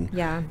buying,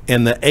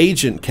 and the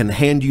agent can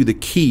hand you the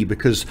key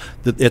because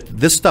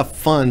this stuff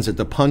funds at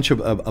the punch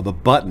of a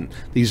button.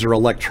 These are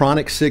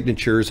electronic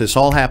signatures. This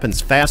all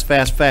happens fast,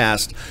 fast,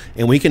 fast,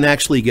 and we can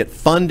actually get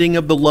funding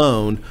of the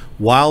loan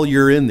while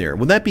you're in there.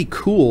 Wouldn't that be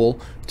cool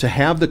to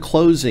have the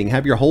closing,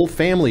 have your whole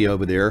family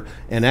over there,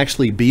 and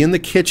actually be in the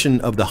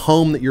kitchen of the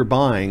home that you're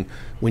buying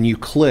when you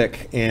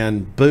click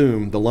and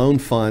boom, the loan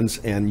funds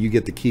and you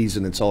get the keys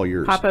and it's all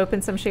yours. Pop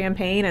open some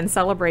champagne and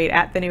celebrate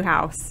at the new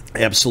house.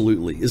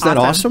 Absolutely. Is that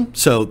awesome?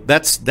 So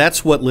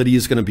that's what Lydia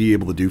is going to be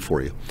able to do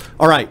for you.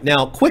 All right,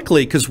 now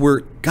quickly, because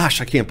we're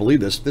gosh, I can't believe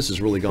this. This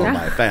is really going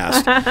by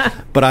fast.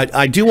 But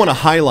I do want to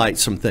highlight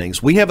some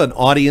things. We have an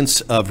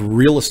audience of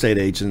real estate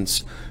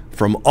agents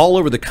from all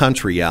over the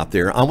country out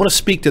there. I want to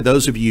speak to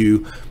those of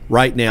you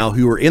right now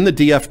who are in the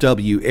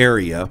DFW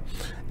area,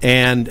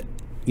 and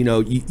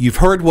you've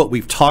heard what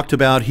we've talked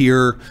about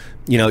here.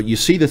 You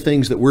see the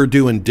things that we're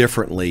doing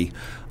differently.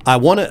 I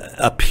want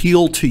to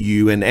appeal to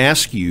you and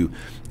ask you,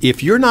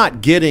 if you're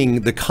not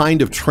getting the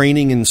kind of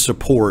training and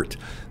support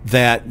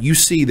that you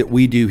see that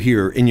we do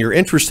here, and you're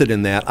interested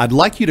in that, I'd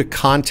like you to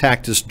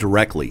contact us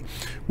directly.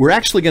 We're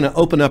actually going to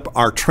open up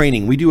our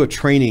training. We do a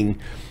training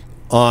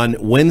on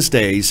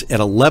Wednesdays at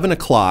 11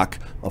 o'clock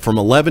from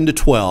 11 to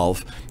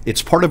 12.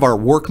 It's part of our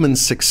Workman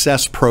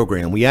Success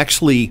program. We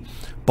actually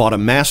bought a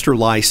master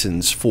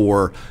license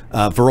for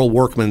Verl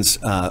Workman's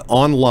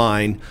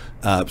online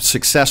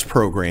success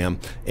program,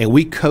 and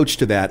we coach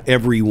to that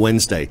every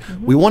Wednesday.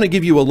 We want to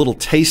give you a little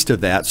taste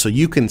of that so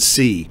you can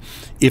see.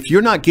 If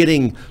you're not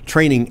getting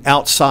training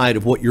outside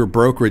of what your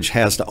brokerage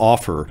has to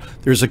offer,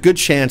 there's a good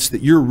chance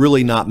that you're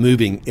really not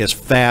moving as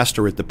fast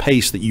or at the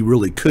pace that you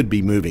really could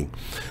be moving.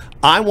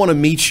 I want to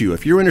meet you.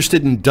 If you're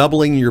interested in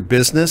doubling your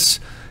business,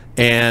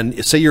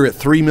 and say you're at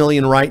 3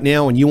 million right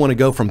now and you want to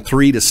go from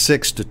 3 to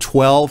 6 to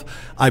 12,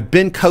 I've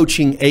been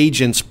coaching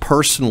agents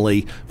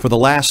personally for the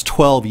last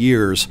 12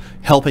 years,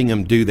 helping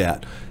them do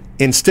that.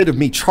 Instead of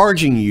me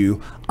charging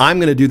you, I'm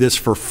going to do this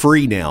for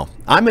free now.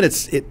 I'm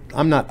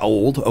not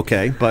old,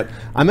 okay, but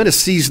I'm at a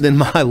season in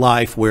my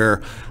life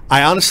where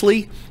I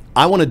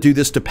want to do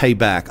this to pay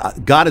back.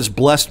 God has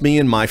blessed me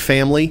and my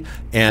family,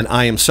 and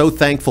I am so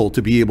thankful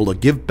to be able to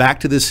give back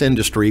to this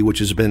industry, which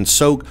has been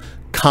so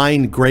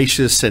kind,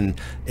 gracious, and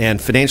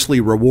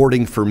financially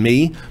rewarding for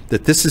me,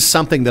 that this is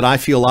something that I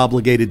feel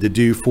obligated to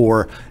do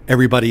for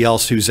everybody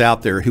else who's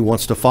out there who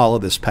wants to follow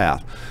this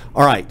path.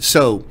 All right,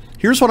 so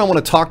here's what I want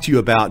to talk to you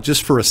about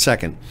just for a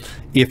second.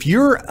 If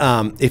you're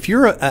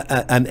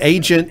an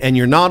agent and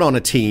you're not on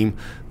a team,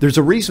 there's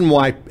a reason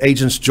why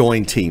agents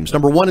join teams.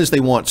 Number one is they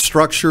want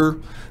structure.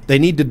 They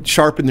need to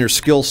sharpen their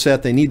skill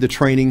set. They need the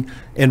training.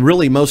 And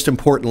really, most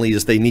importantly,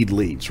 is they need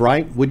leads,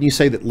 right? Wouldn't you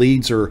say that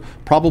leads are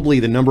probably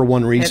the number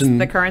one reason?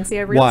 It's the currency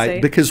of real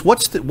estate. Because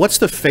what's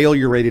the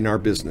failure rate in our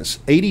business?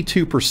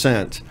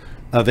 82%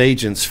 of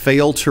agents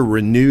fail to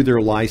renew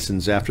their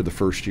license after the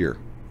first year.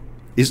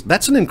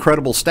 That's an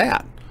incredible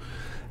stat.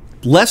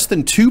 Less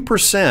than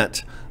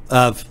 2%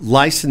 of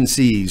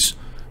licensees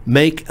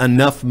make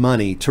enough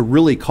money to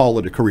really call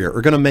it a career,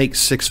 are going to make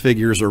 6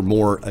 figures or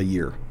more a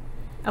year.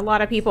 A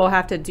lot of people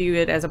have to do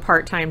it as a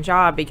part-time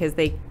job because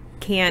they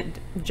can't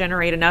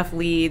generate enough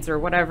leads or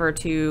whatever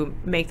to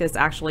make this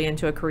actually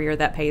into a career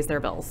that pays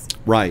their bills.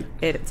 Right.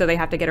 So they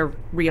have to get a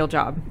real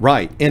job.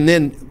 Right. And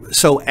then,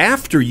 so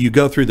after you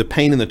go through the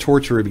pain and the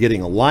torture of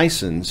getting a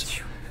license,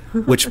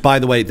 which, by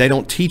the way, they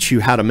don't teach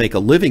you how to make a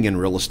living in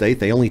real estate.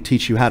 They only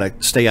teach you how to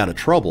stay out of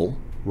trouble,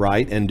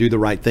 right, and do the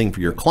right thing for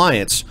your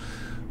clients.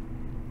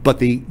 But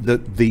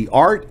the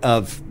art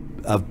of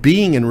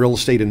being in real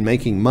estate and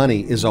making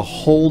money is a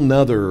whole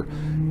nother,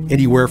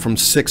 anywhere from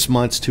 6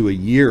 months to a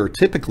year,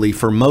 typically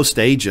for most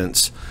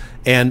agents.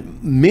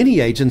 And many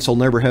agents will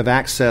never have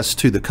access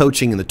to the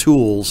coaching and the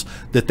tools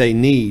that they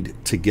need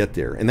to get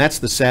there. And that's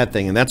the sad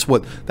thing. And that's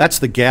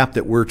the gap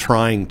that we're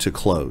trying to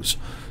close.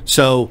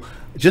 So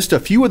just a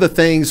few of the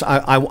things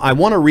I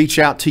want to reach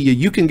out to you.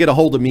 You can get a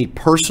hold of me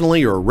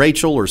personally, or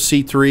Rachel, or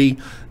C3.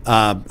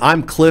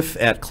 I'm Cliff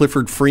at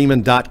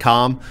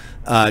cliffordfreeman.com.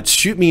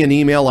 Shoot me an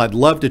email. I'd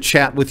love to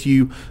chat with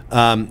you.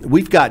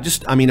 We've got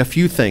a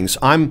few things.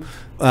 I'm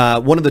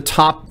one of the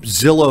top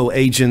Zillow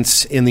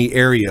agents in the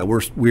area.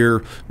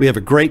 We have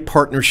a great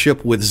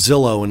partnership with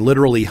Zillow, and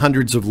literally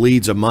hundreds of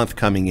leads a month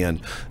coming in.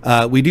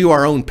 We do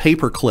our own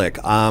pay-per-click.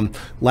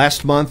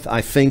 Last month, I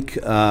think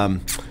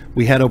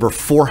we had over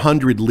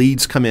 400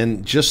 leads come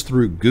in just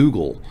through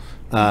Google.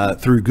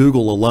 Through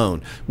Google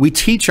alone. We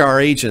teach our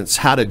agents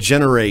how to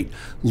generate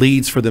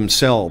leads for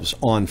themselves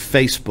on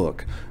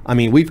Facebook. I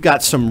mean, we've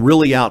got some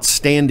really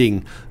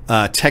outstanding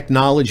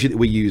technology that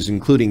we use,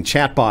 including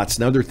chatbots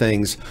and other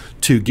things,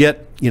 to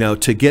get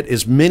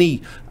as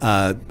many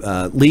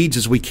leads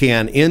as we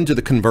can into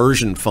the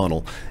conversion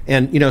funnel.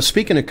 And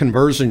speaking of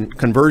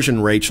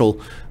conversion,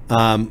 Rachel,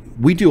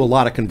 we do a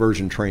lot of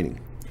conversion training.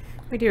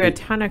 We do a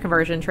ton of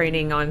conversion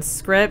training on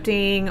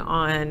scripting,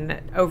 on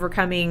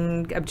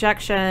overcoming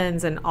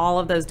objections, and all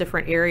of those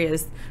different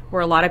areas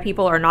where a lot of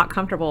people are not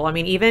comfortable. I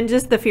mean, even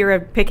just the fear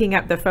of picking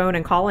up the phone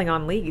and calling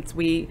on leads,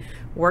 we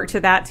work to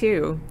that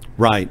too.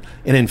 Right.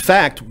 And in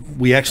fact,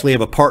 we actually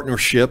have a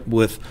partnership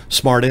with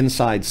Smart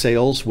Inside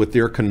Sales with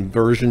their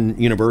Conversion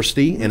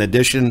University, in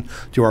addition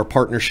to our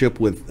partnership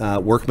with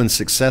Workman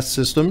Success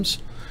Systems.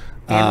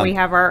 And we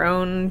have our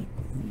own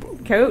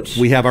coach.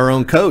 We have our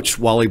own coach,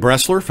 Wally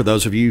Bressler. For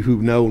those of you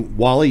who know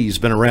Wally, he's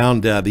been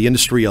around the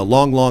industry a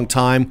long, long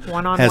time.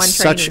 One-on-one has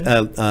such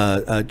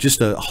training.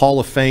 Just a Hall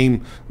of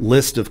Fame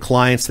list of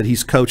clients that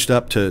he's coached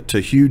up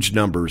to huge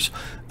numbers.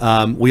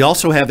 We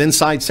also have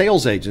inside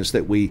sales agents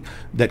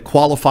that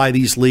qualify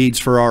these leads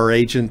for our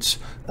agents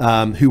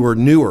who are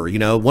newer. You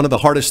know, one of the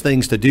hardest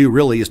things to do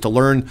really is to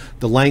learn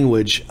the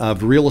language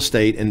of real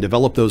estate and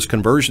develop those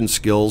conversion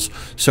skills.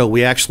 So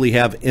we actually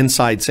have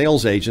inside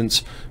sales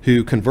agents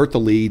who convert the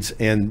leads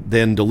and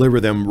then deliver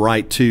them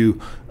right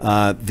to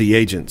the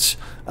agents.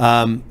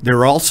 There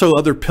are also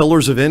other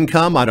pillars of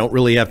income. I don't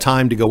really have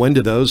time to go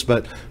into those,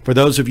 but for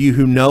those of you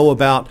who know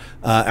about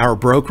our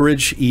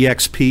brokerage,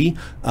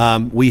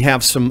 EXP, we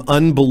have some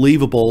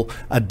unbelievable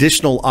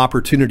additional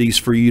opportunities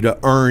for you to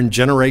earn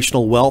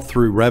generational wealth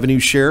through revenue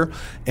share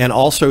and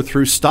also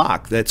through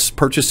stock. That's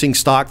purchasing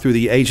stock through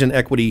the Agent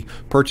Equity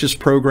Purchase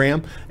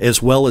Program,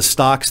 as well as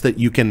stocks that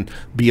you can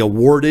be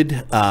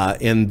awarded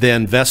and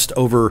then vest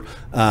over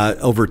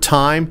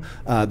time.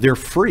 They're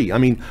free. I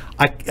mean,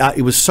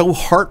 it was so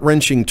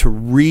heart-wrenching to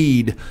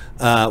read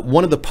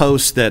one of the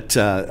posts that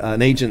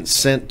an agent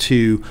sent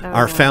to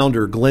our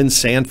founder, Glenn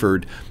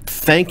Sanford,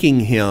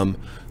 thanking him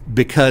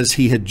because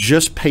he had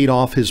just paid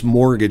off his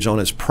mortgage on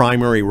his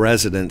primary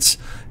residence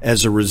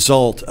as a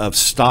result of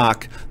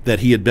stock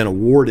that he had been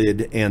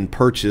awarded and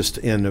purchased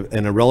in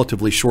a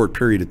relatively short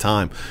period of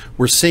time.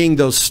 We're seeing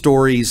those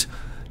stories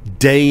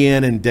day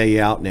in and day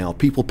out now.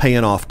 People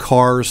paying off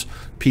cars,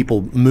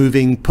 people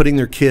moving, putting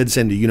their kids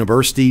into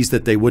universities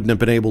that they wouldn't have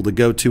been able to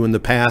go to in the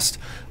past.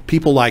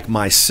 People like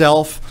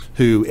myself,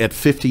 who at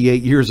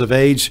 58 years of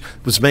age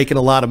was making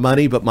a lot of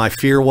money, but my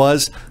fear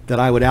was that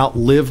I would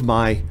outlive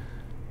my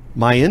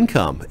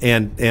income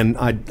and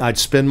I'd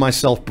spend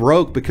myself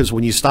broke, because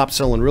when you stop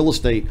selling real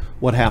estate,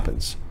 what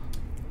happens?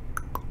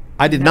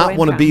 I did not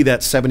want to be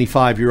that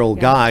 75-year-old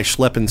guy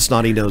schlepping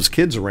snotty-nosed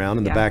kids around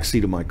in the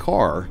backseat of my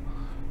car.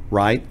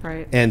 Right?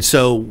 And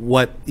so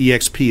what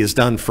EXP has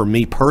done for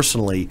me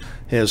personally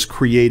has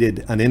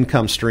created an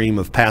income stream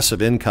of passive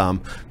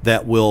income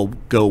that will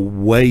go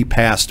way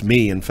past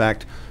me. In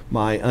fact,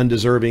 my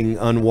undeserving,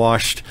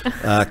 unwashed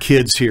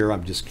kids here,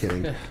 I'm just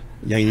kidding.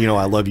 Yeah, you know,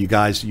 I love you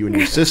guys, you and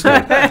your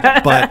sister,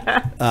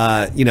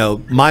 but you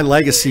know, my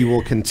legacy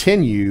will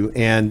continue,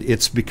 and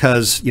it's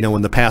because, you know,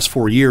 in the past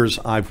 4 years,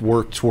 I've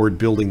worked toward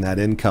building that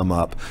income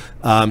up.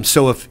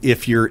 So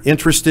if you're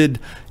interested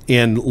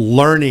in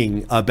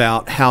learning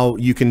about how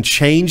you can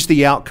change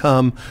the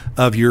outcome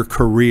of your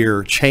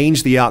career,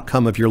 change the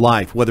outcome of your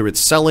life, whether it's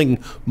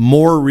selling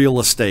more real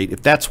estate,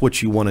 if that's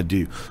what you want to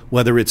do,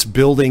 whether it's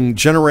building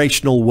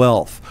generational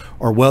wealth,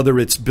 or whether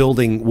it's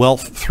building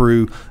wealth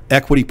through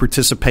equity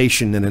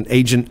participation in an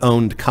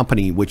agent-owned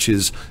company, which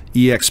is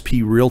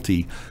EXP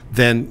Realty,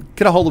 then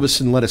get a hold of us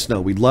and let us know.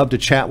 We'd love to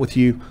chat with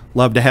you,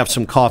 love to have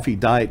some coffee,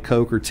 Diet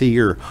Coke or tea,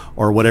 or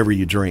whatever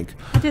you drink.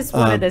 I just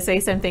wanted to say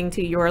something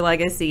to your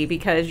legacy,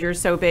 because you're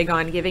so big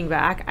on giving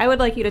back. I would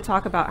like you to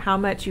talk about how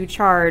much you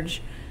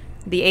charge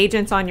the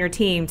agents on your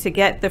team to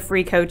get the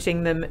free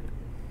coaching,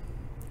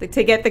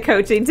 to get the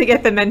coaching, to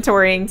get the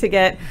mentoring, to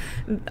get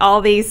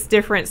all these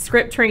different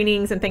script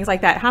trainings and things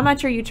like that. How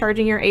much are you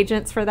charging your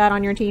agents for that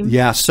on your team?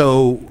 Yeah,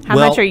 so how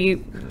much are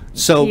you?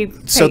 So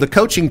the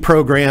coaching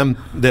program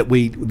that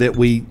we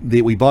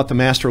bought the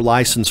master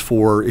license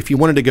for, if you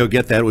wanted to go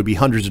get that, it would be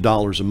hundreds of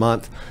dollars a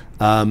month.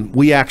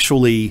 We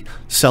actually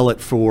sell it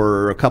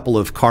for a couple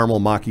of caramel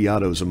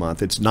macchiatos a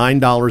month. It's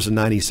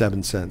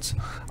 $9.97.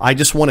 I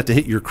just want it to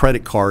hit your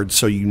credit card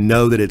so you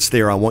know that it's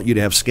there. I want you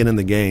to have skin in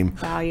the game.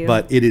 Value.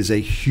 But it is a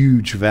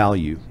huge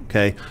value,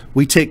 okay?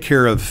 We take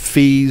care of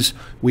fees.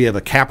 We have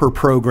a capper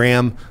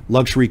program,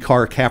 luxury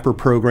car capper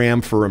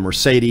program for a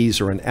Mercedes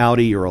or an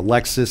Audi or a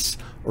Lexus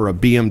or a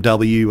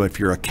BMW. If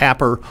you're a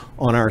capper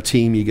on our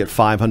team, you get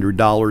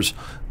 $500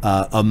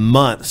 a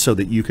month so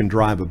that you can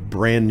drive a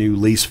brand new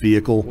lease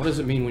vehicle. What does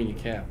it mean when you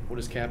cap? What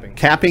is capping?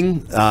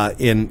 Capping,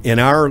 in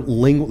our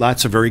lingo,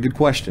 that's a very good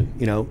question.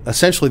 You know,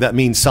 essentially that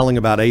means selling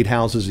about 8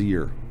 houses a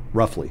year,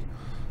 roughly.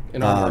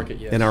 In our market,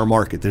 yes. In our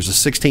market, there's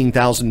a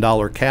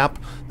 $16,000 cap.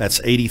 That's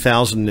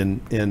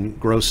 $80,000 in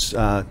gross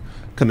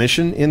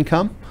commission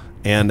income.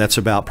 And that's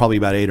probably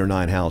about 8 or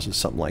 9 houses,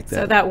 something like that.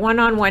 So that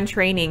one-on-one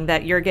training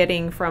that you're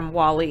getting from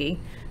Wally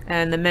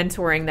and the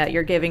mentoring that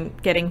you're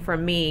getting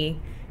from me,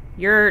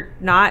 you're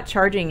not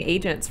charging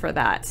agents for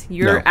that.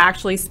 You're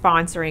actually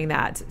sponsoring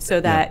that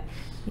so that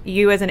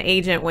you as an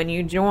agent, when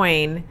you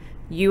join,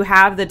 you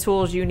have the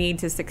tools you need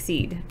to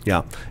succeed.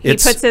 Yeah. He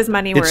puts his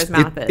money where his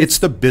mouth is. It's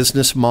the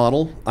business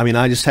model. I mean,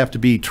 I just have to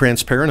be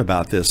transparent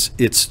about this.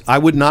 I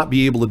would not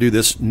be able to do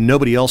this.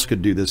 Nobody else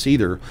could do this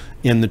either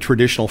in the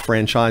traditional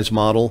franchise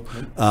model.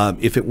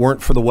 If it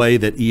weren't for the way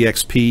that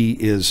EXP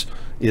is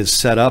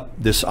set up,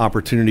 this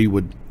opportunity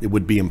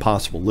would be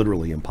impossible,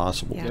 literally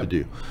impossible to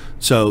do.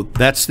 So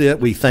that's it.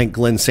 We thank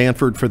Glenn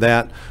Sanford for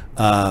that.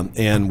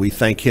 And we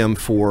thank him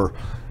for,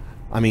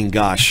 I mean,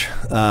 gosh,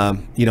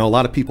 you know, a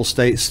lot of people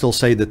still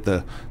say that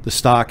the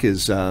stock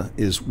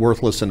is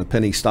worthless and a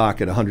penny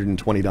stock at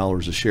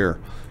 $120 a share.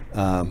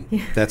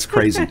 That's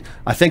crazy.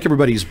 I think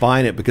everybody's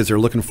buying it because they're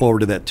looking forward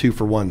to that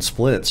 2-for-1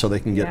 split, so they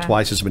can get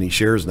twice as many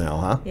shares now,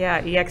 huh? Yeah,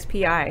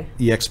 EXPI.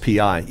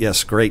 EXPI,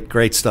 yes,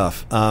 great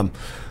stuff.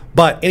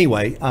 But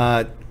anyway,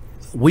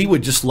 we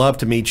would just love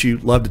to meet you,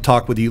 love to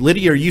talk with you.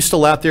 Lydia, are you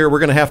still out there? We're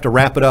going to have to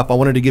wrap it up. I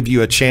wanted to give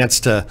you a chance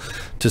to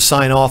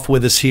sign off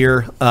with us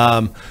here.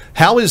 How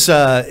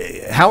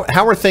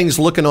are things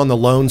looking on the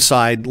loan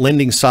side,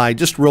 lending side?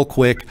 Just real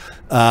quick,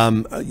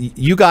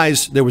 you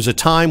guys, there was a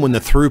time when the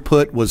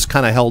throughput was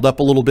kind of held up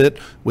a little bit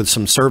with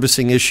some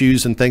servicing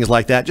issues and things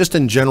like that. Just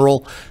in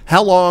general,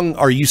 how long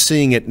are you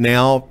seeing it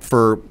now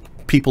for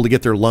people to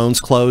get their loans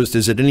closed?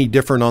 Is it any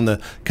different on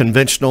the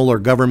conventional or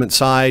government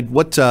side?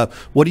 What are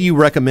you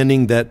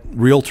recommending that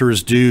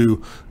realtors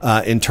do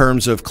in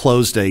terms of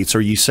close dates?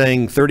 Are you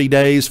saying 30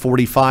 days,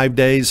 45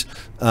 days?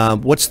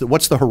 What's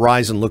the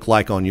horizon look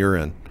like on your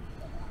end?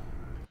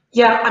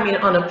 Yeah, I mean,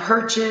 on a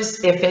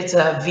purchase, if it's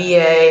a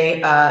VA,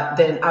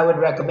 then I would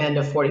recommend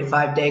a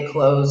 45-day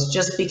close,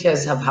 just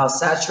because of how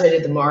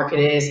saturated the market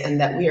is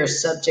and that we are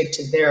subject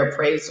to their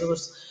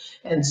appraisals.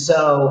 And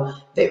so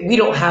we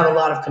don't have a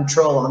lot of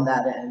control on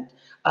that end.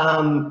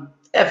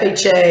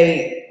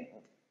 FHA,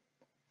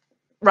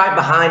 right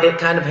behind it,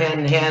 kind of hand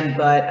in hand.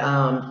 But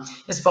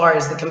as far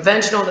as the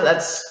conventional,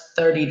 that's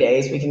 30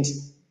 days. We can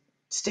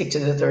stick to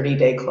the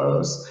 30-day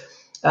close.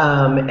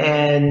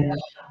 And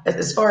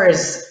as far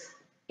as,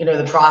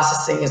 the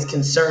processing is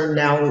concerned,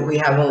 now we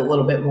have a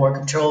little bit more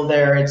control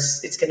there.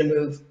 It's going to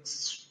move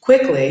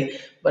quickly.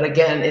 But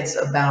again, it's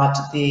about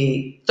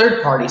the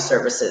third-party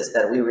services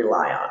that we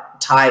rely on,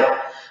 title,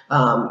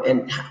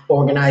 and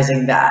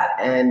organizing that,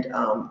 and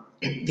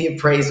the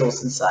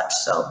appraisals and such.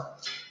 So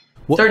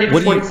 30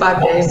 to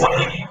 45 days.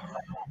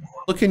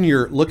 Look in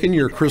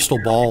your crystal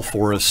ball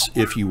for us,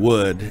 if you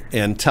would,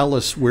 and tell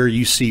us where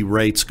you see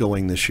rates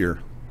going this year.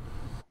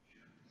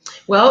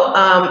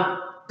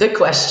 Well, good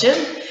question.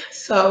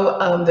 So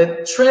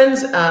the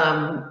trends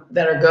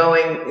that are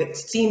going, it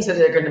seems that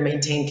they're going to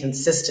maintain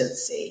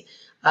consistency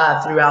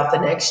throughout the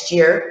next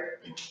year.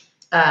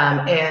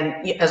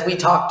 And as we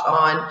talked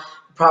on,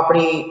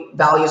 property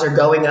values are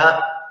going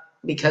up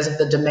because of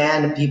the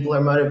demand, and people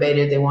are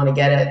motivated. They want to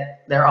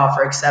get their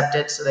offer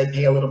accepted, so they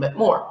pay a little bit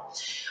more.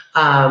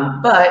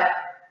 But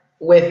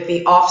with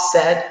the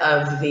offset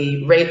of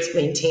the rates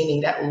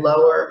maintaining that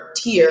lower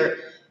tier,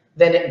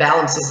 then it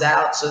balances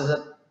out so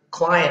the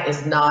client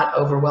is not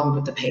overwhelmed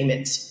with the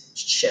payments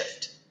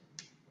shift.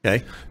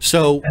 Okay,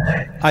 so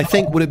I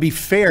think, would it be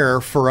fair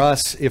for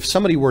us if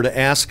somebody were to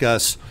ask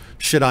us,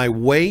 should I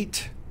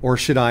wait or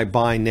should I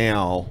buy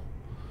now?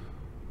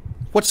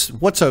 What's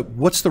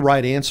the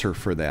right answer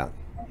for that?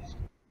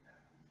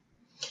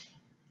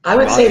 I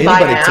would say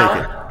buy now.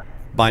 Take it.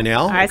 Buy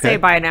now? I say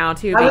buy now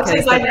too, I would say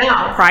because buy the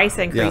now. price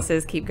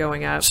increases keep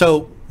going up.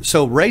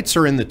 So rates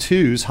are in the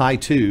twos, high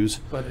twos.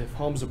 But if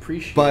homes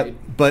appreciate,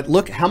 but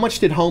look, how much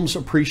did homes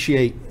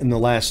appreciate in the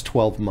last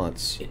 12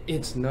 months?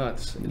 it's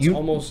nuts. It's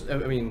almost. I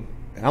mean,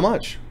 how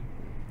much?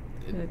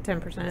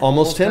 10%.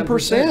 Almost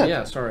 10%.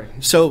 Yeah, sorry.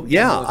 So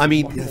yeah, I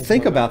mean,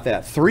 think about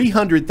that.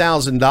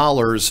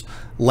 $300,000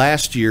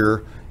 last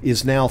year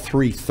is now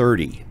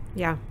 $330,000.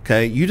 Yeah.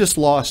 Okay, you just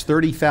lost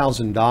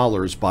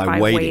 $30,000 by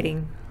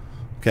waiting.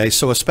 Okay,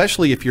 so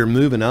especially if you're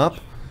moving up,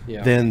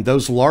 then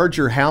those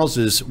larger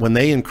houses, when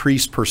they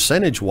increase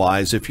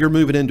percentage-wise, if you're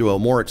moving into a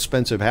more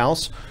expensive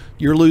house,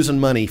 you're losing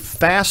money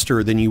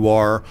faster than you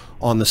are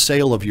on the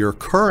sale of your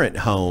current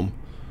home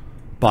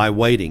by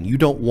waiting. You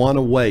don't want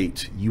to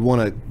wait. You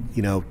want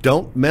to,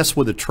 don't mess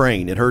with a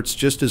train. It hurts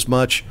just as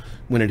much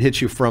when it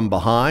hits you from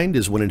behind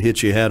as when it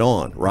hits you head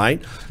on,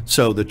 right?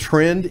 So the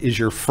trend is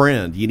your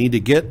friend. You need to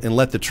get and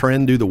let the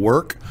trend do the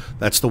work.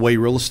 That's the way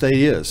real estate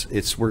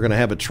is. We're going to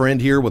have a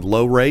trend here with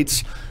low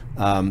rates.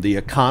 The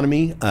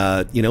economy,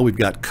 we've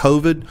got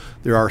COVID.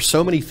 There are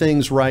so many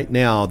things right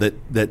now that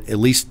at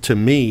least to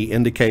me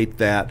indicate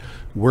that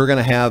we're going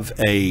to have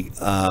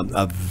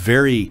a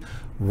very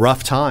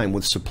rough time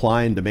with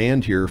supply and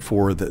demand here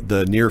for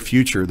the near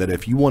future. That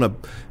if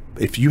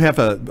you have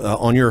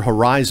on your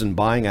horizon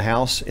buying a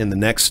house in the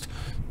next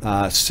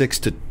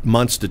 6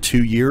 months to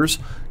 2 years,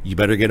 you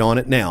better get on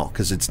it now,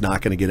 because it's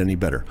not going to get any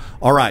better.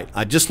 All right,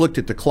 I just looked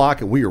at the clock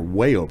and we are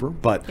way over,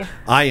 but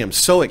I am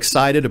so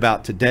excited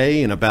about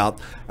today and about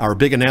our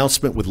big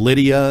announcement with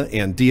Lydia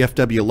and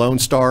DFW Lone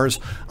Stars.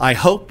 I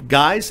hope,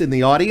 guys in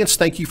the audience,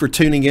 thank you for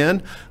tuning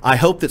in. I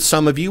hope that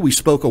some of you, we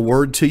spoke a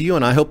word to you,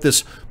 and I hope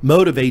this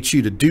motivates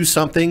you to do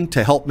something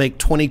to help make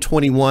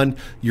 2021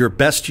 your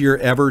best year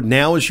ever.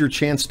 Now is your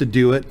chance to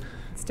do it.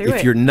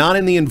 If you're not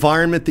in the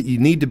environment that you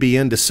need to be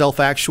in to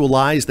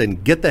self-actualize, then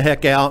get the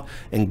heck out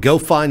and go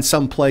find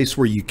some place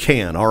where you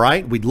can, all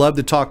right? We'd love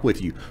to talk with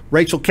you.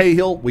 Rachel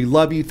Cahill, we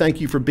love you. Thank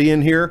you for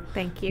being here.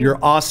 Thank you. You're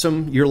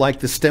awesome. You're like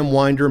the stem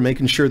winder,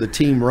 making sure the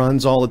team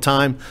runs all the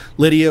time.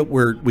 Lydia,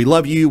 we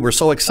love you. We're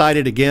so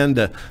excited again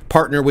to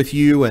partner with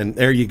you, and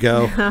there you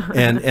go,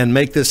 and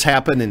make this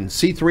happen. And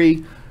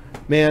C3,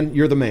 man,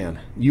 you're the man.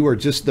 You are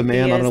just the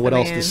man. I don't know what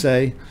else to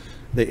say.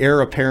 The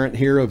heir apparent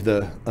here of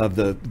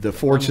the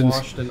fortunes.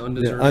 Unwashed and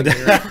undeserving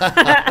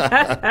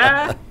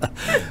heir.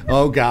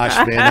 Oh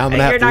gosh, man! I'm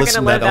gonna have to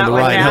listen to that on the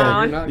ride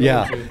home.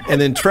 Yeah,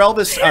 and then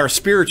Trelvis, our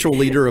spiritual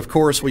leader, of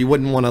course. We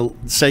wouldn't want to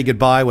say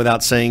goodbye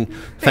without saying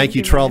thank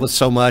you, Trelvis,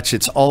 so much.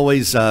 It's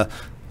always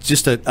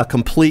just a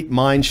complete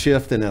mind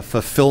shift and a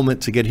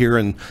fulfillment to get here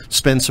and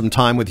spend some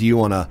time with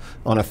you on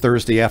a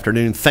Thursday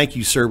afternoon. Thank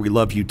you, sir. We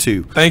love you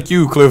too. Thank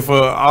you, Cliff,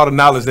 for all the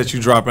knowledge that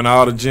you drop and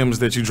all the gems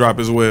that you drop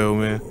as well,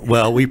 man.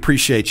 Well, we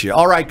appreciate you.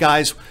 All right,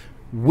 guys.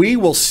 We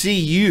will see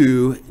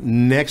you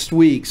next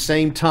week,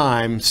 same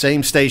time,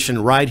 same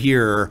station, right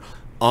here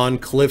on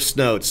Cliff's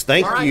Notes.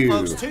 Thank you. All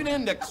right, folks, tune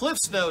in to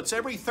Cliff's Notes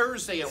every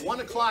Thursday at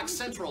 1 o'clock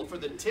Central for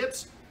the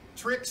tips,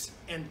 tricks,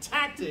 and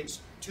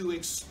tactics to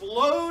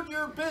explode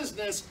your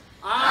business.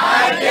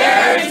 I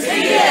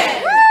guarantee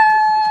it.